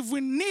that if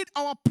we need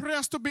our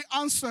prayers to be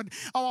answered,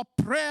 our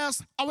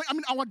prayers,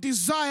 our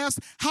desires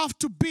have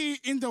to be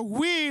in the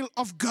will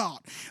of God.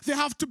 They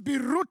have to be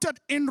rooted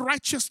in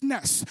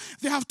righteousness.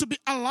 They have to be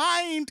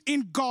aligned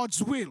in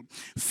God's will.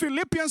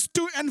 Philippians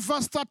 2 and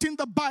verse 13,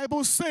 the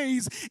Bible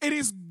says, it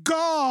is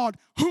God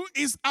who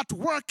is at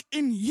work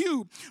in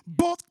you,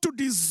 both to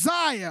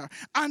desire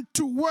and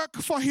to work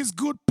for his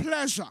good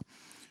pleasure.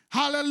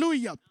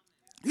 Hallelujah.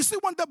 You see,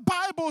 when the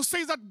Bible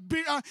says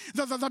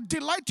that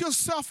delight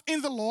yourself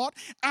in the Lord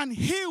and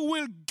he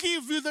will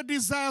give you the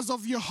desires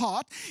of your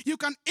heart, you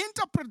can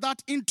interpret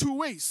that in two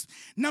ways.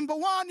 Number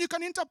one, you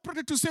can interpret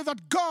it to say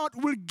that God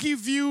will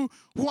give you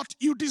what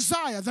you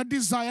desire, the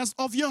desires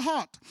of your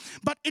heart.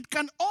 But it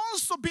can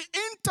also be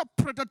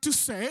interpreted to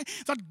say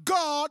that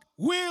God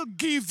will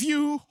give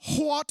you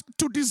what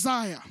to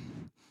desire.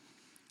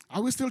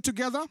 Are we still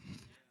together?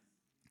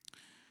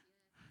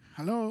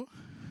 Hello?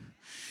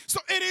 So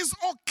it is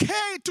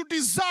okay to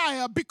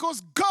desire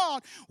because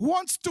God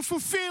wants to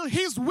fulfill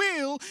his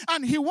will,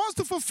 and he wants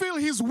to fulfill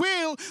his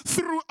will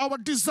through our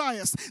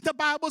desires. The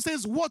Bible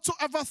says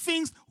whatsoever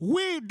things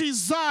we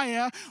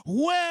desire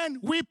when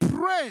we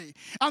pray.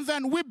 And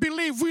then we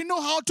believe. We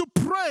know how to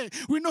pray.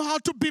 We know how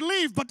to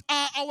believe, but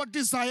are our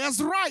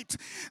desires right?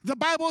 The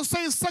Bible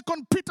says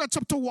 2 Peter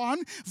chapter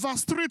 1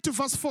 verse 3 to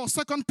verse 4.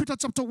 2 Peter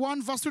chapter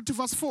 1 verse 3 to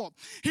verse 4.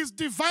 His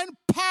divine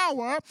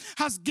power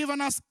has given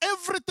us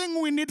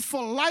everything we need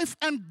for life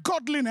and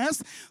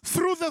godliness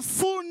through the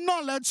full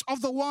knowledge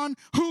of the one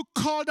who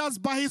called us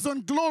by his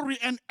own glory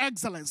and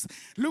excellence.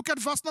 Look at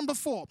verse number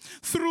 4.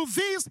 Through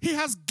these he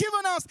has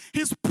given us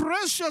his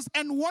precious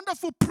and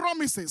wonderful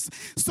promises,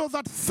 so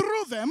that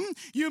through them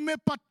you may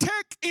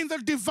partake in the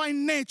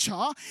divine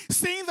nature,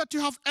 seeing that you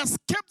have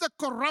escaped the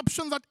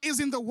corruption that is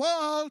in the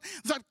world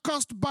that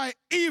caused by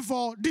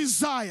evil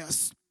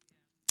desires.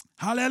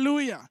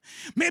 Hallelujah.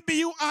 Maybe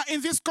you are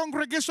in this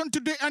congregation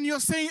today and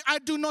you're saying, I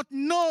do not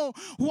know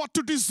what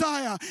to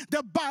desire.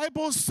 The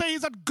Bible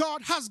says that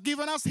God has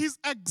given us his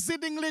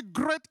exceedingly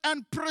great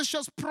and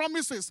precious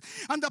promises.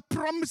 And the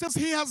promises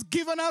he has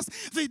given us,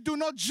 they do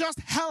not just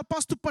help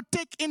us to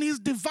partake in his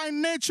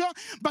divine nature,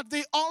 but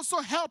they also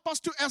help us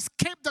to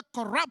escape the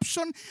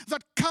corruption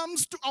that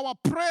comes to our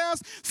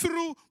prayers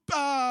through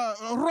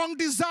wrong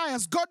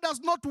desires. God does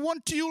not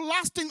want you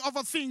lusting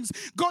over things.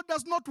 God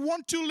does not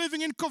want you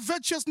living in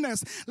covetousness.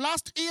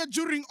 Last year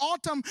during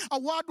autumn, a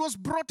word was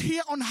brought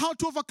here on how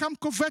to overcome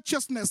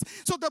covetousness.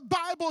 So the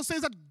Bible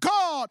says that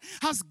God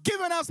has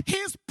given us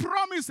his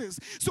promises.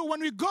 So when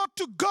we go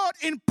to God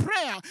in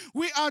prayer,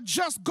 we are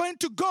just going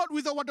to God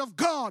with the word of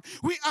God.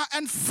 We are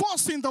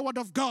enforcing the word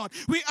of God.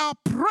 We are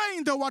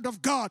praying the word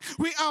of God.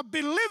 We are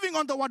believing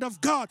on the word of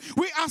God.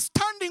 We are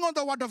standing on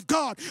the word of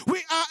God.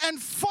 We are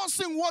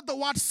enforcing what the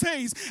word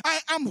says. I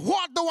am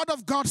what the word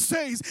of God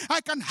says.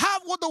 I can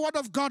have what the word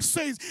of God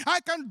says.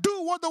 I can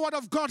do what the word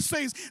of God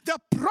says. The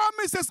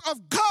promises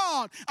of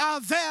God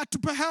are there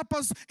to help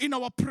us in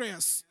our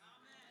prayers.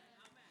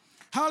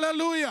 Amen.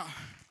 Hallelujah.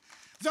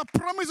 The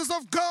promises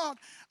of God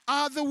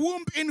are the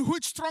womb in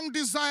which strong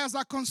desires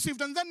are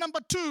conceived. And then number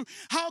two,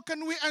 how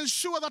can we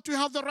ensure that we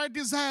have the right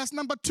desires?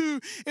 Number two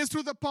is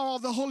through the power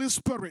of the Holy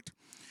Spirit.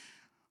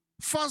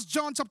 1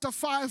 John chapter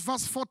 5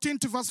 verse 14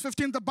 to verse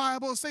 15, the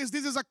Bible says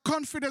this is a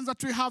confidence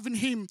that we have in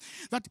him,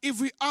 that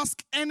if we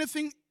ask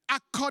anything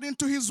according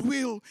to his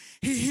will,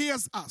 he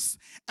hears us.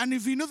 And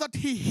if we know that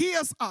he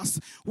hears us,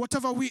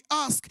 whatever we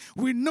ask,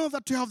 we know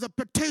that we have the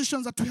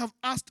petitions that we have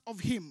asked of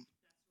him.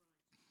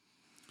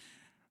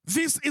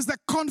 This is the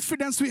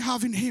confidence we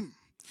have in him,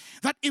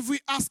 that if we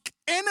ask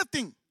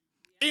anything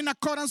in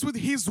accordance with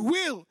his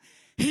will,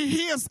 he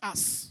hears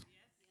us.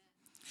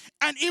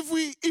 And if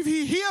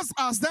he hears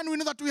us, then we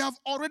know that we have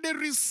already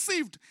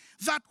received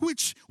that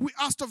which we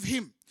asked of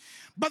him.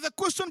 But the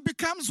question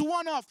becomes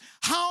one of,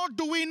 how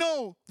do we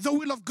know the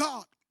will of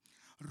God?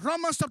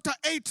 Romans chapter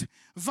 8,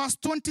 verse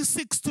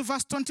 26 to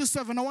verse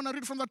 27. I want to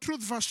read from the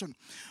Truth Version.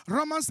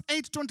 Romans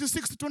 8,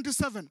 26 to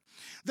 27.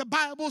 The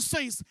Bible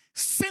says,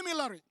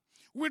 similarly,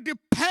 we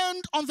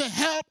depend on the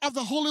help of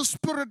the Holy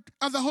Spirit,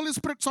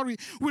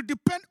 we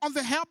depend on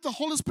the help the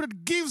Holy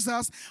Spirit gives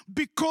us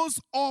because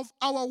of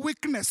our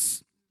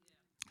weakness.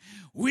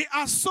 We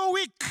are so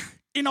weak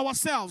in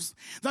ourselves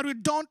that we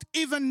don't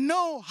even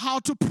know how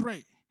to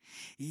pray.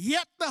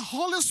 Yet the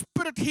Holy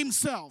Spirit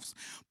himself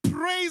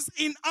prays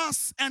in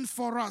us and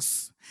for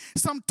us,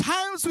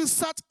 sometimes with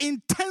such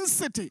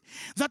intensity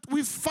that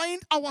we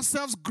find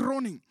ourselves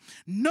groaning.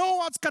 No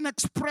words can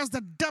express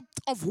the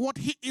depth of what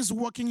he is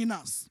working in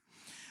us.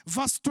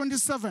 Verse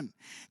 27,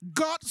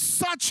 God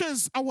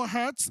searches our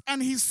hearts,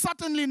 and he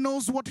certainly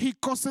knows what he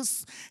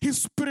causes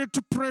his Spirit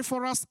to pray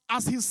for us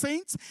as his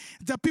saints,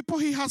 the people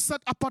he has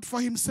set apart for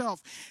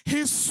himself.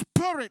 His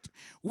Spirit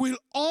will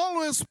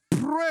always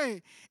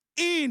pray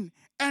in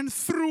and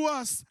through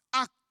us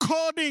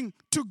according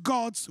to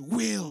God's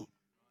will.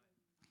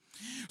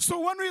 So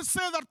when we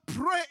say that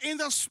pray in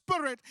the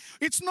Spirit,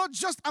 it's not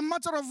just a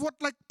matter of what,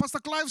 like Pastor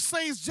Clive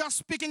says, just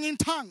speaking in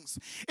tongues.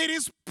 It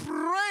is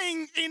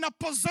praying in a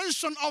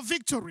position of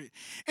victory.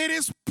 It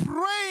is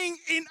praying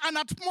in an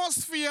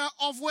atmosphere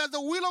of where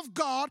the will of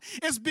God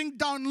is being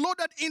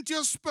downloaded into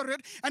your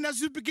spirit, and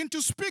as you begin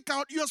to speak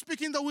out, you're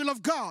speaking the will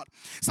of God.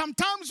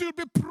 Sometimes you'll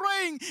be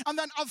praying and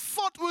then a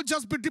thought will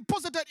just be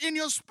deposited in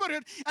your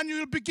spirit and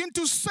you'll begin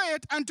to say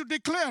it and to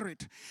declare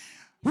it.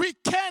 We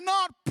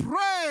cannot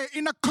pray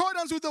in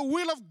accordance with the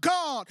will of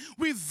God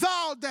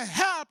without the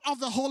help of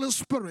the Holy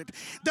Spirit.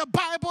 The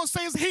Bible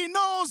says He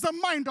knows the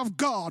mind of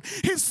God.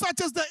 He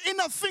searches the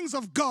inner things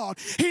of God.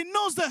 He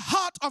knows the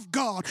heart of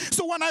God.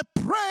 So when I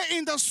pray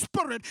in the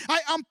Spirit, I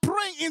am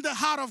praying in the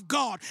heart of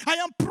God. I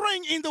am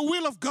praying in the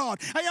will of God.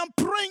 I am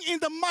praying in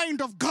the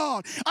mind of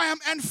God. I am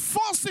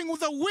enforcing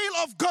with the will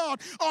of God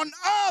on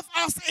earth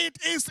as it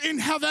is in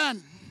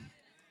heaven.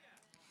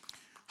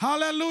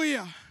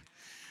 Hallelujah.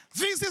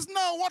 This is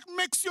now what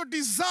makes your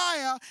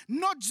desire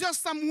not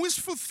just some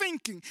wishful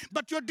thinking,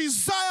 but your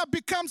desire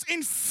becomes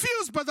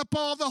infused by the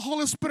power of the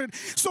Holy Spirit.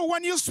 So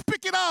when you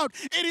speak it out,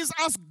 it is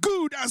as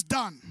good as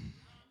done.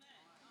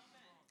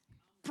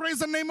 Praise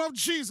the name of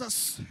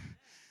Jesus.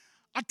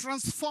 A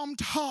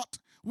transformed heart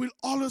will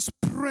always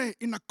pray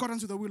in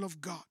accordance with the will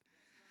of God.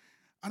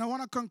 And I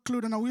want to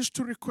conclude, and I wish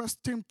to request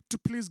Tim to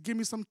please give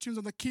me some tunes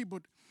on the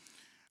keyboard.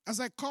 As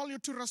I call you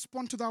to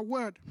respond to that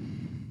word,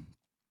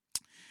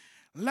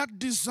 let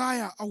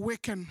desire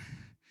awaken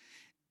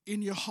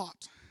in your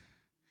heart.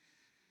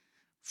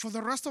 For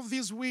the rest of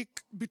this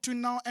week, between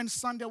now and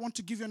Sunday, I want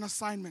to give you an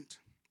assignment.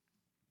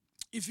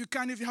 If you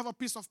can, if you have a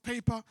piece of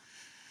paper,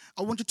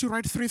 I want you to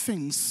write 3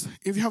 things.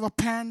 If you have a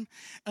pen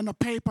and a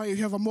paper, if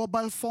you have a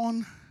mobile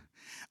phone,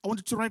 I want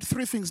you to write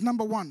 3 things.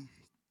 Number 1,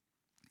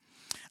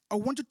 I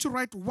want you to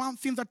write one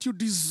thing that you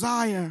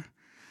desire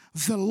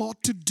the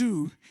Lord to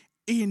do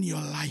in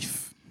your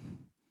life.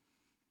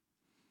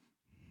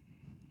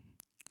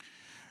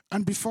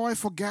 And before I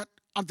forget,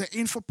 at the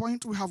info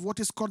point, we have what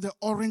is called the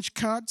orange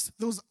cards.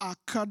 Those are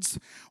cards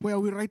where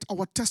we write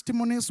our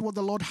testimonies, what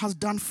the Lord has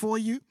done for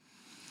you.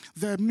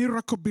 The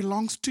miracle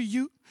belongs to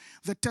you.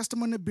 The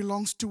testimony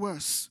belongs to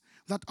us,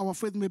 that our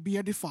faith may be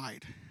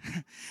edified.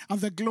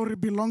 And the glory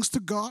belongs to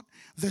God.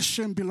 The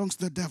shame belongs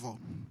to the devil.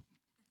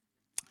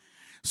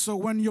 So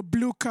when your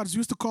blue cards, we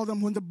used to call them,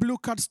 when the blue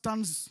card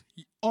turns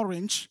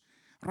orange,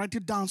 write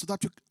it down so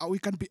that we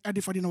can be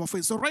edified in our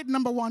faith. So write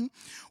number 1,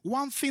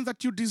 one thing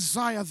that you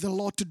desire the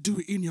Lord to do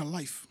in your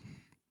life.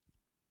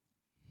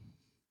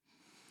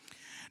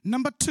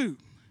 Number 2,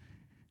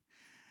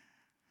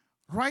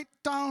 write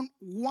down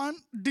one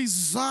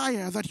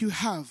desire that you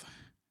have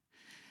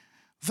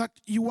that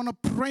you want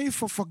to pray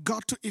for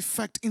God to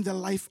effect in the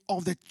life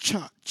of the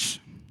church.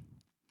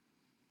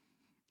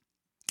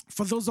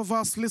 For those of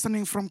us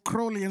listening from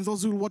Crowley and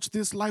those who will watch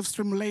this live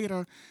stream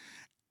later,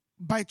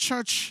 by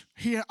church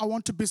here, I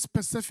want to be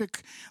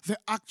specific, the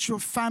actual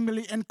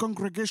family and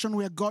congregation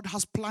where God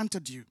has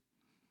planted you.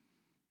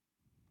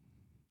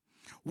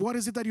 What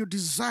is it that you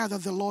desire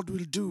that the Lord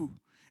will do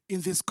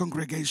in this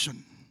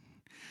congregation?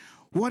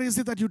 What is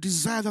it that you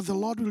desire that the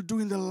Lord will do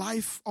in the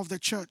life of the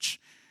church?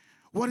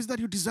 What is that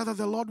you desire that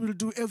the Lord will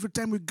do every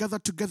time we gather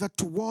together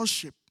to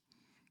worship?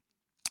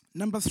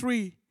 Number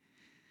 3,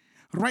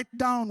 write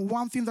down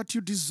one thing that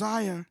you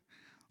desire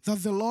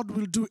that the Lord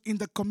will do in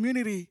the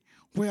community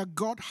where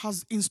God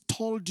has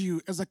installed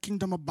you as a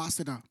kingdom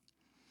ambassador.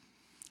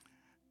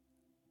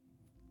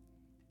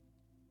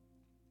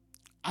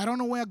 I don't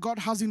know where God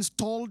has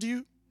installed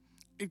you.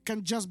 It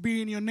can just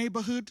be in your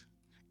neighborhood,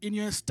 in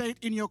your estate,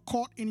 in your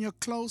court, in your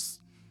close.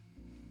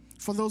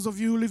 For those of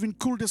you who live in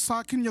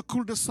cul-de-sac, in your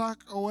cul-de-sac,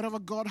 or wherever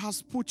God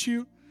has put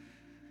you.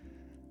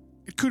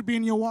 It could be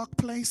in your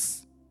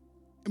workplace.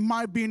 It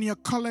might be in your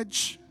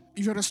college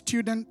if you're a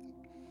student.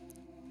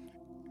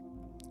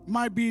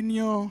 Might be in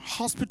your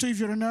hospital if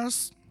you're a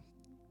nurse.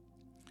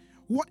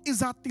 What is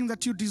that thing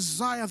that you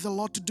desire the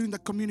Lord to do in the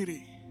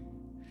community?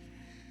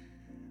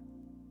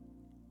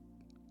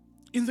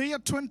 In the year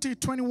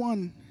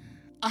 2021,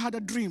 I had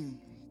a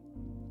dream.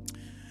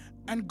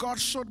 And God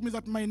showed me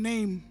that my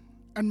name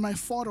and my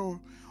photo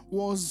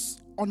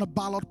was on a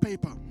ballot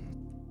paper.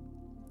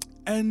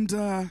 And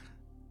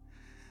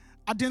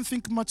I didn't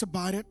think much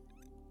about it.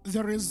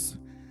 There is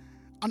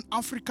an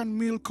African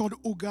meal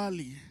called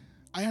ugali.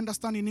 I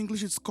understand in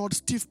English it's called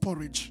stiff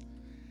porridge.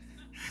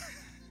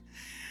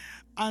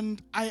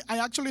 And I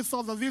actually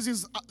thought that this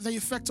is the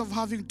effect of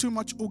having too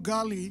much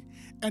ugali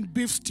and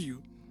beef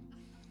stew.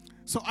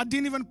 So I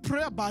didn't even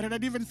pray about it. I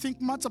didn't even think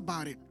much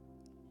about it.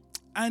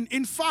 And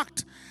in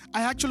fact,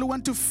 I actually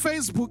went to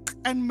Facebook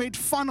and made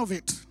fun of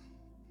it.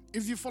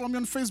 If you follow me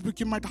on Facebook,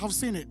 you might have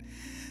seen it.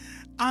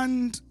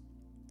 And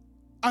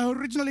I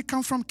originally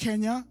come from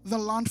Kenya, the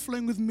land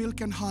flowing with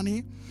milk and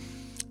honey.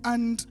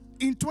 And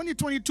in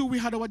 2022, we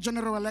had our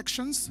general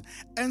elections,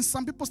 and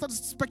some people started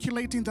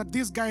speculating that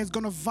this guy is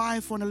going to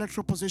vie for an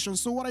electoral position.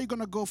 So what are you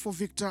going to go for,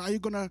 Victor? Are you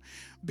going to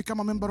become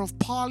a member of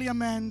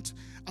parliament,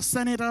 a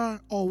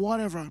senator, or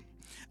whatever?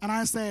 And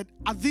I said,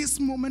 at this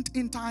moment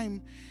in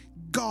time,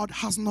 God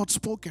has not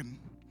spoken.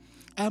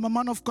 I am a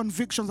man of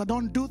convictions. I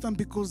don't do them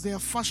because they are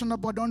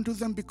fashionable. I don't do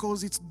them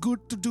because it's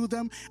good to do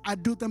them. I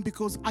do them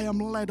because I am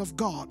led of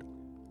God.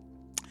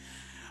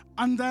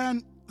 And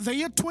then the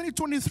year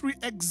 2023,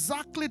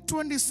 exactly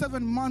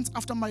 27 months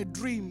after my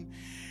dream,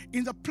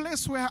 in the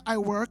place where I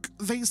work,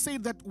 they say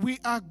that we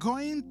are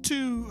going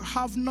to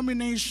have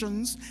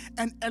nominations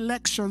and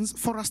elections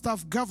for a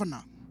staff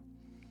governor.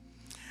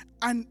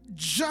 And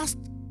just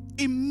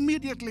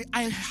immediately,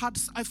 I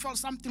felt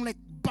something like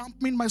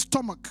bump me in my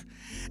stomach,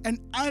 and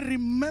I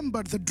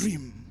remembered the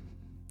dream.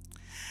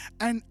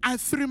 And I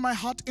threw my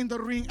hat in the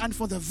ring, and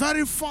for the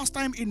very first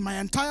time in my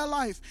entire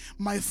life,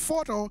 my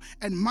photo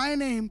and my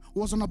name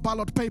was on a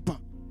ballot paper.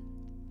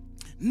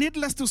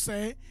 Needless to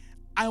say,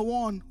 I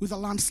won with a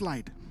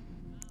landslide.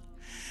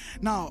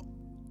 Now,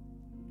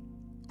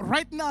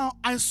 right now,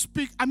 I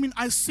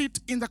sit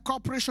in the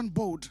corporation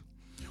board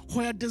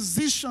where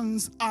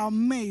decisions are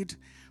made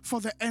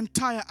for the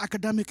entire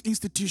academic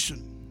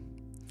institution.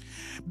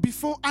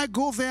 Before I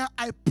go there,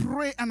 I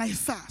pray and I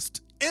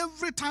fast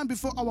every time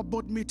before our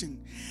board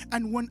meeting.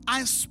 And when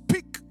I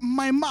speak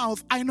my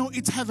mouth, I know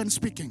it's heaven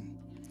speaking.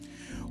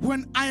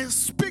 When I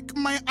speak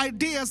my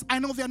ideas, I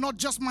know they're not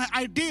just my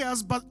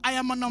ideas, but I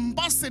am an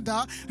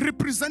ambassador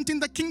representing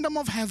the kingdom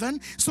of heaven.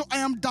 So I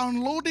am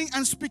downloading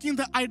and speaking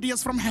the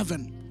ideas from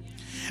heaven.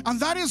 And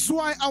that is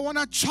why I want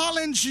to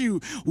challenge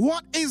you.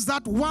 What is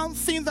that one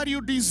thing that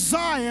you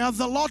desire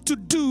the Lord to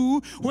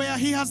do where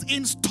He has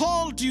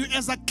installed you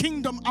as a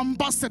kingdom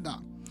ambassador?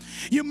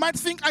 You might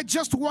think I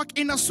just work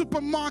in a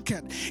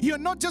supermarket. You're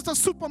not just a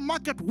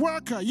supermarket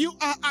worker. You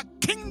are a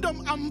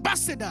kingdom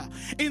ambassador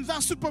in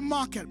that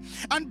supermarket.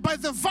 And by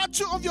the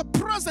virtue of your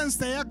presence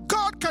there,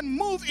 God can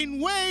move in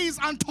ways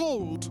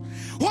untold.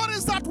 What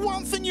is that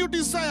one thing you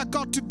desire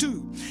God to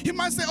do? You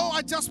might say, oh,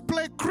 I just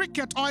play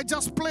cricket, or I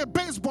just play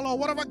baseball, or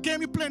whatever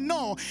game you play.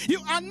 No, you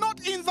are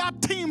not in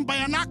that team by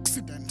an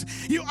accident.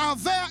 You are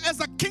there as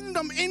a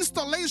kingdom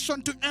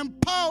installation to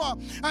empower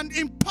and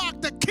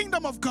impact the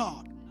kingdom of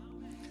God.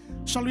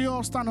 Shall we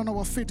all stand on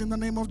our feet in the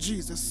name of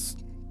Jesus?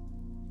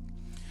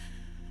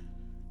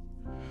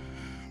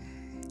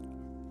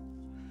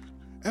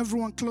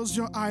 Everyone close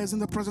your eyes in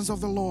the presence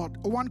of the Lord.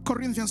 1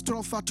 Corinthians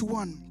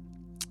 12:31.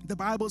 The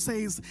Bible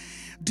says,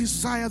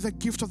 desire the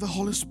gift of the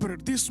Holy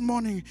Spirit. This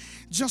morning,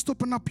 just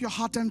open up your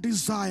heart and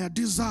desire.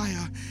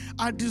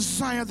 I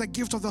desire the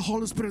gift of the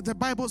Holy Spirit. The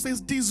Bible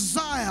says,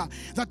 desire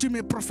that you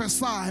may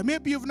prophesy.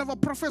 Maybe you've never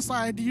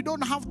prophesied. You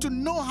don't have to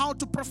know how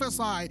to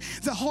prophesy.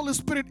 The Holy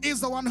Spirit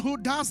is the one who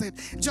does it.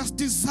 Just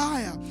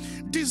desire.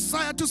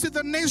 Desire to see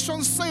the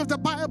nation saved. The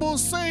Bible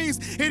says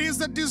it is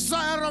the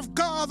desire of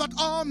God that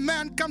all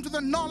men come to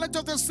the knowledge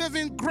of the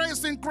saving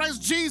grace in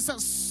Christ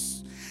Jesus.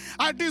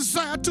 I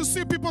desire to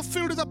see people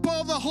filled with the power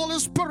of the Holy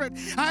Spirit.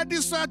 I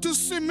desire to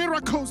see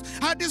miracles.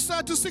 I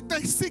desire to see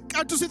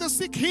the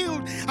sick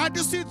healed. I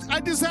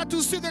desire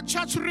to see the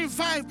church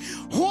revived.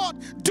 What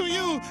do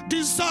you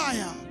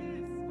desire?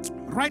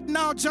 Right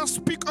now, just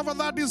speak over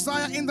that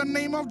desire in the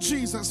name of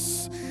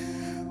Jesus.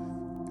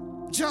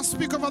 Just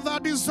speak over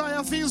that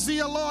desire this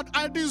year, Lord.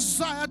 I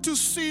desire to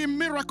see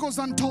miracles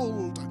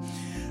untold.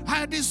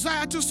 I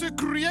desire to see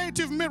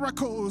creative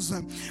miracles.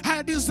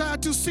 I desire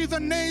to see the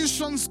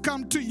nations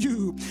come to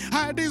you.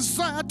 I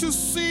desire to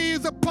see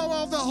the power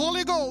of the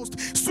Holy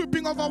Ghost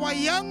sweeping over our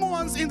young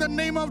ones in the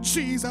name of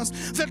Jesus.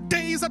 The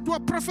days that were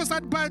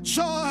prophesied by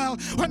Joel,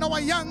 when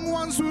our young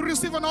ones will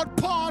receive an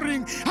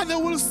outpouring and they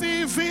will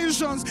see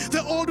visions,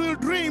 the old will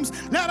dreams.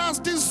 Let us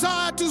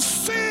desire to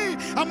see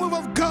a move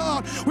of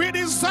God. We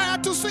desire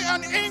to see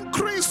an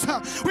increase.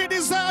 We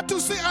desire to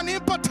see an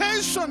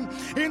impartation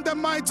in the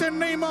mighty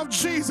name of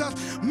Jesus.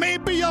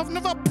 Maybe you have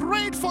never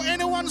prayed for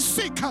anyone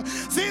sick.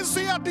 This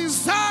year,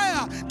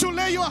 desire to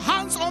lay your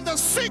hands on the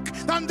sick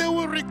and they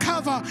will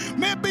recover.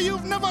 Maybe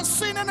you've never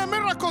seen any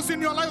miracles in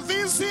your life.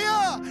 This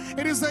year,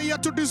 it is a year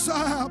to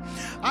desire.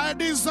 I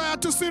desire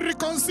to see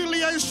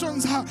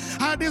reconciliations.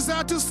 I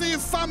desire to see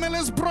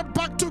families brought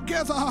back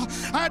together.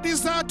 I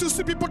desire to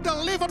see people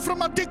delivered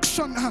from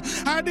addiction.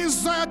 I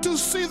desire to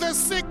see the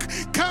sick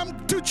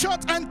come to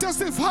church and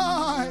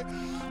testify.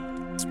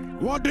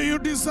 What do you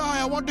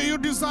desire? What do you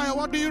desire?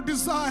 What do you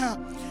desire?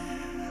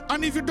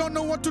 And if you don't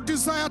know what to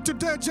desire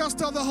today, just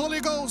tell the Holy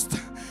Ghost,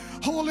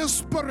 Holy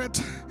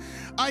Spirit,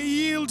 I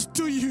yield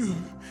to you.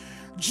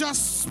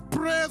 Just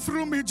pray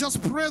through me. Just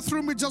pray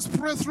through me. Just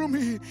pray through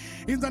me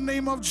in the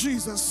name of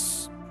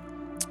Jesus.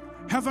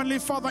 Heavenly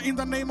Father, in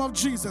the name of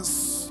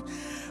Jesus,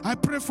 I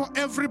pray for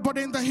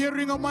everybody in the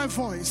hearing of my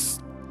voice,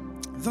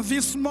 that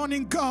this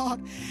morning, God,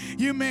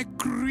 you may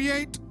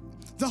create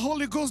the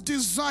Holy Ghost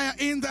desire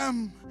in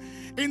them.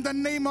 In the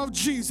name of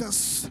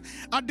Jesus,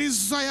 a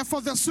desire for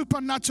the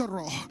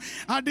supernatural,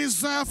 a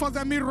desire for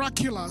the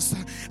miraculous,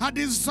 a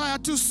desire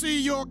to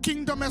see your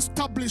kingdom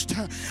established,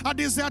 a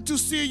desire to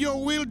see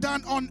your will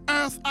done on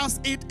earth as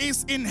it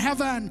is in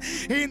heaven.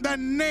 In the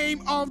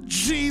name of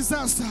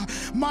Jesus,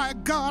 my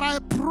God, I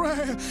pray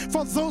pray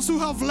for those who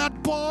have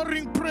led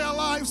boring prayer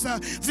lives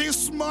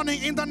this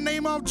morning. In the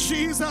name of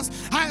Jesus,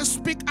 I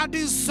speak a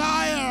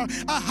desire,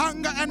 a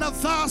hunger and a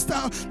thirst.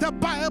 The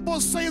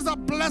Bible says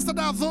that blessed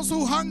are those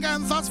who hunger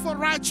and thirst for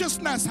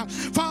righteousness,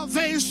 for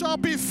they shall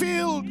be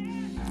filled.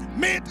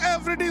 Meet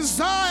every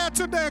desire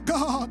today,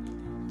 God,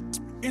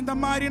 in the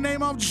mighty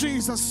name of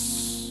Jesus.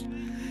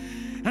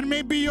 And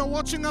maybe you're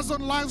watching us on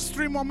live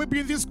stream, or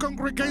maybe in this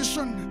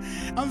congregation,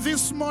 and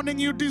this morning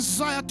you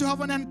desire to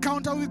have an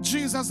encounter with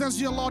Jesus as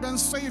your Lord and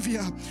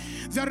Savior.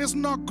 There is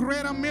no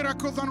greater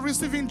miracle than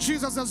receiving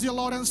Jesus as your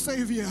Lord and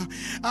Savior.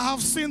 I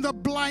have seen the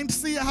blind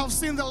see, I have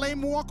seen the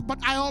lame walk, but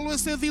I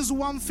always say this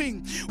one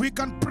thing: we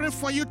can pray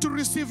for you to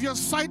receive your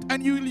sight,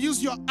 and you will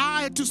use your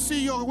eye to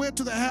see your way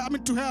to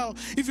to hell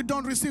if you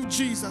don't receive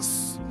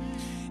Jesus.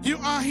 You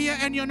are here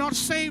and you're not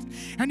saved,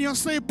 and you're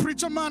saying,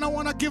 preacher man, I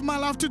want to give my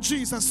life to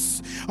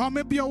Jesus. Or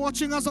maybe you're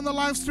watching us on the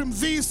live stream.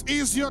 This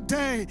is your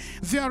day.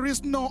 There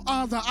is no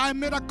other. I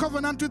made a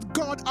covenant with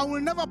God. I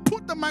will never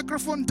put the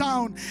microphone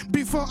down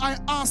before I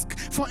ask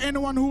for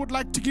anyone who would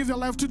like to give their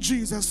life to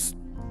Jesus.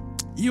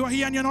 You are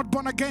here and you're not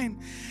born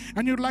again,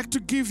 and you'd like to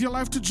give your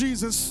life to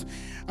Jesus.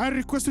 I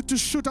request you to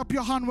shoot up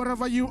your hand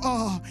wherever you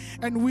are,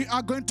 and we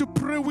are going to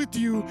pray with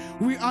you.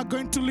 We are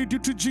going to lead you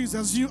to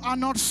Jesus. You are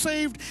not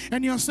saved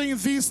and you're saying,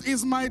 this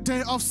is my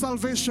day of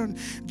salvation.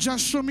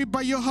 Just show me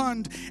by your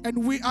hand,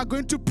 and we are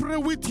going to pray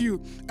with you,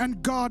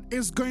 and God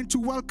is going to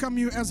welcome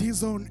you as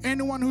his own.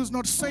 Anyone who's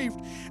not saved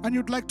and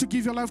you'd like to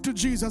give your life to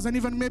Jesus, and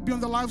even maybe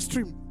on the live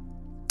stream.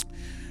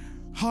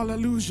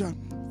 Hallelujah.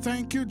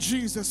 Thank you,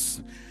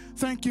 Jesus.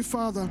 Thank you,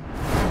 Father.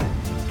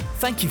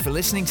 Thank you for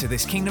listening to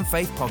this Kingdom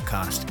Faith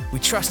podcast. We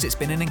trust it's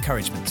been an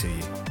encouragement to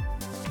you.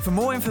 For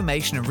more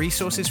information and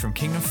resources from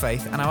Kingdom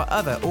Faith and our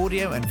other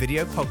audio and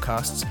video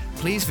podcasts,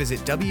 please visit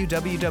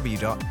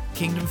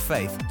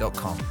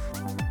www.kingdomfaith.com.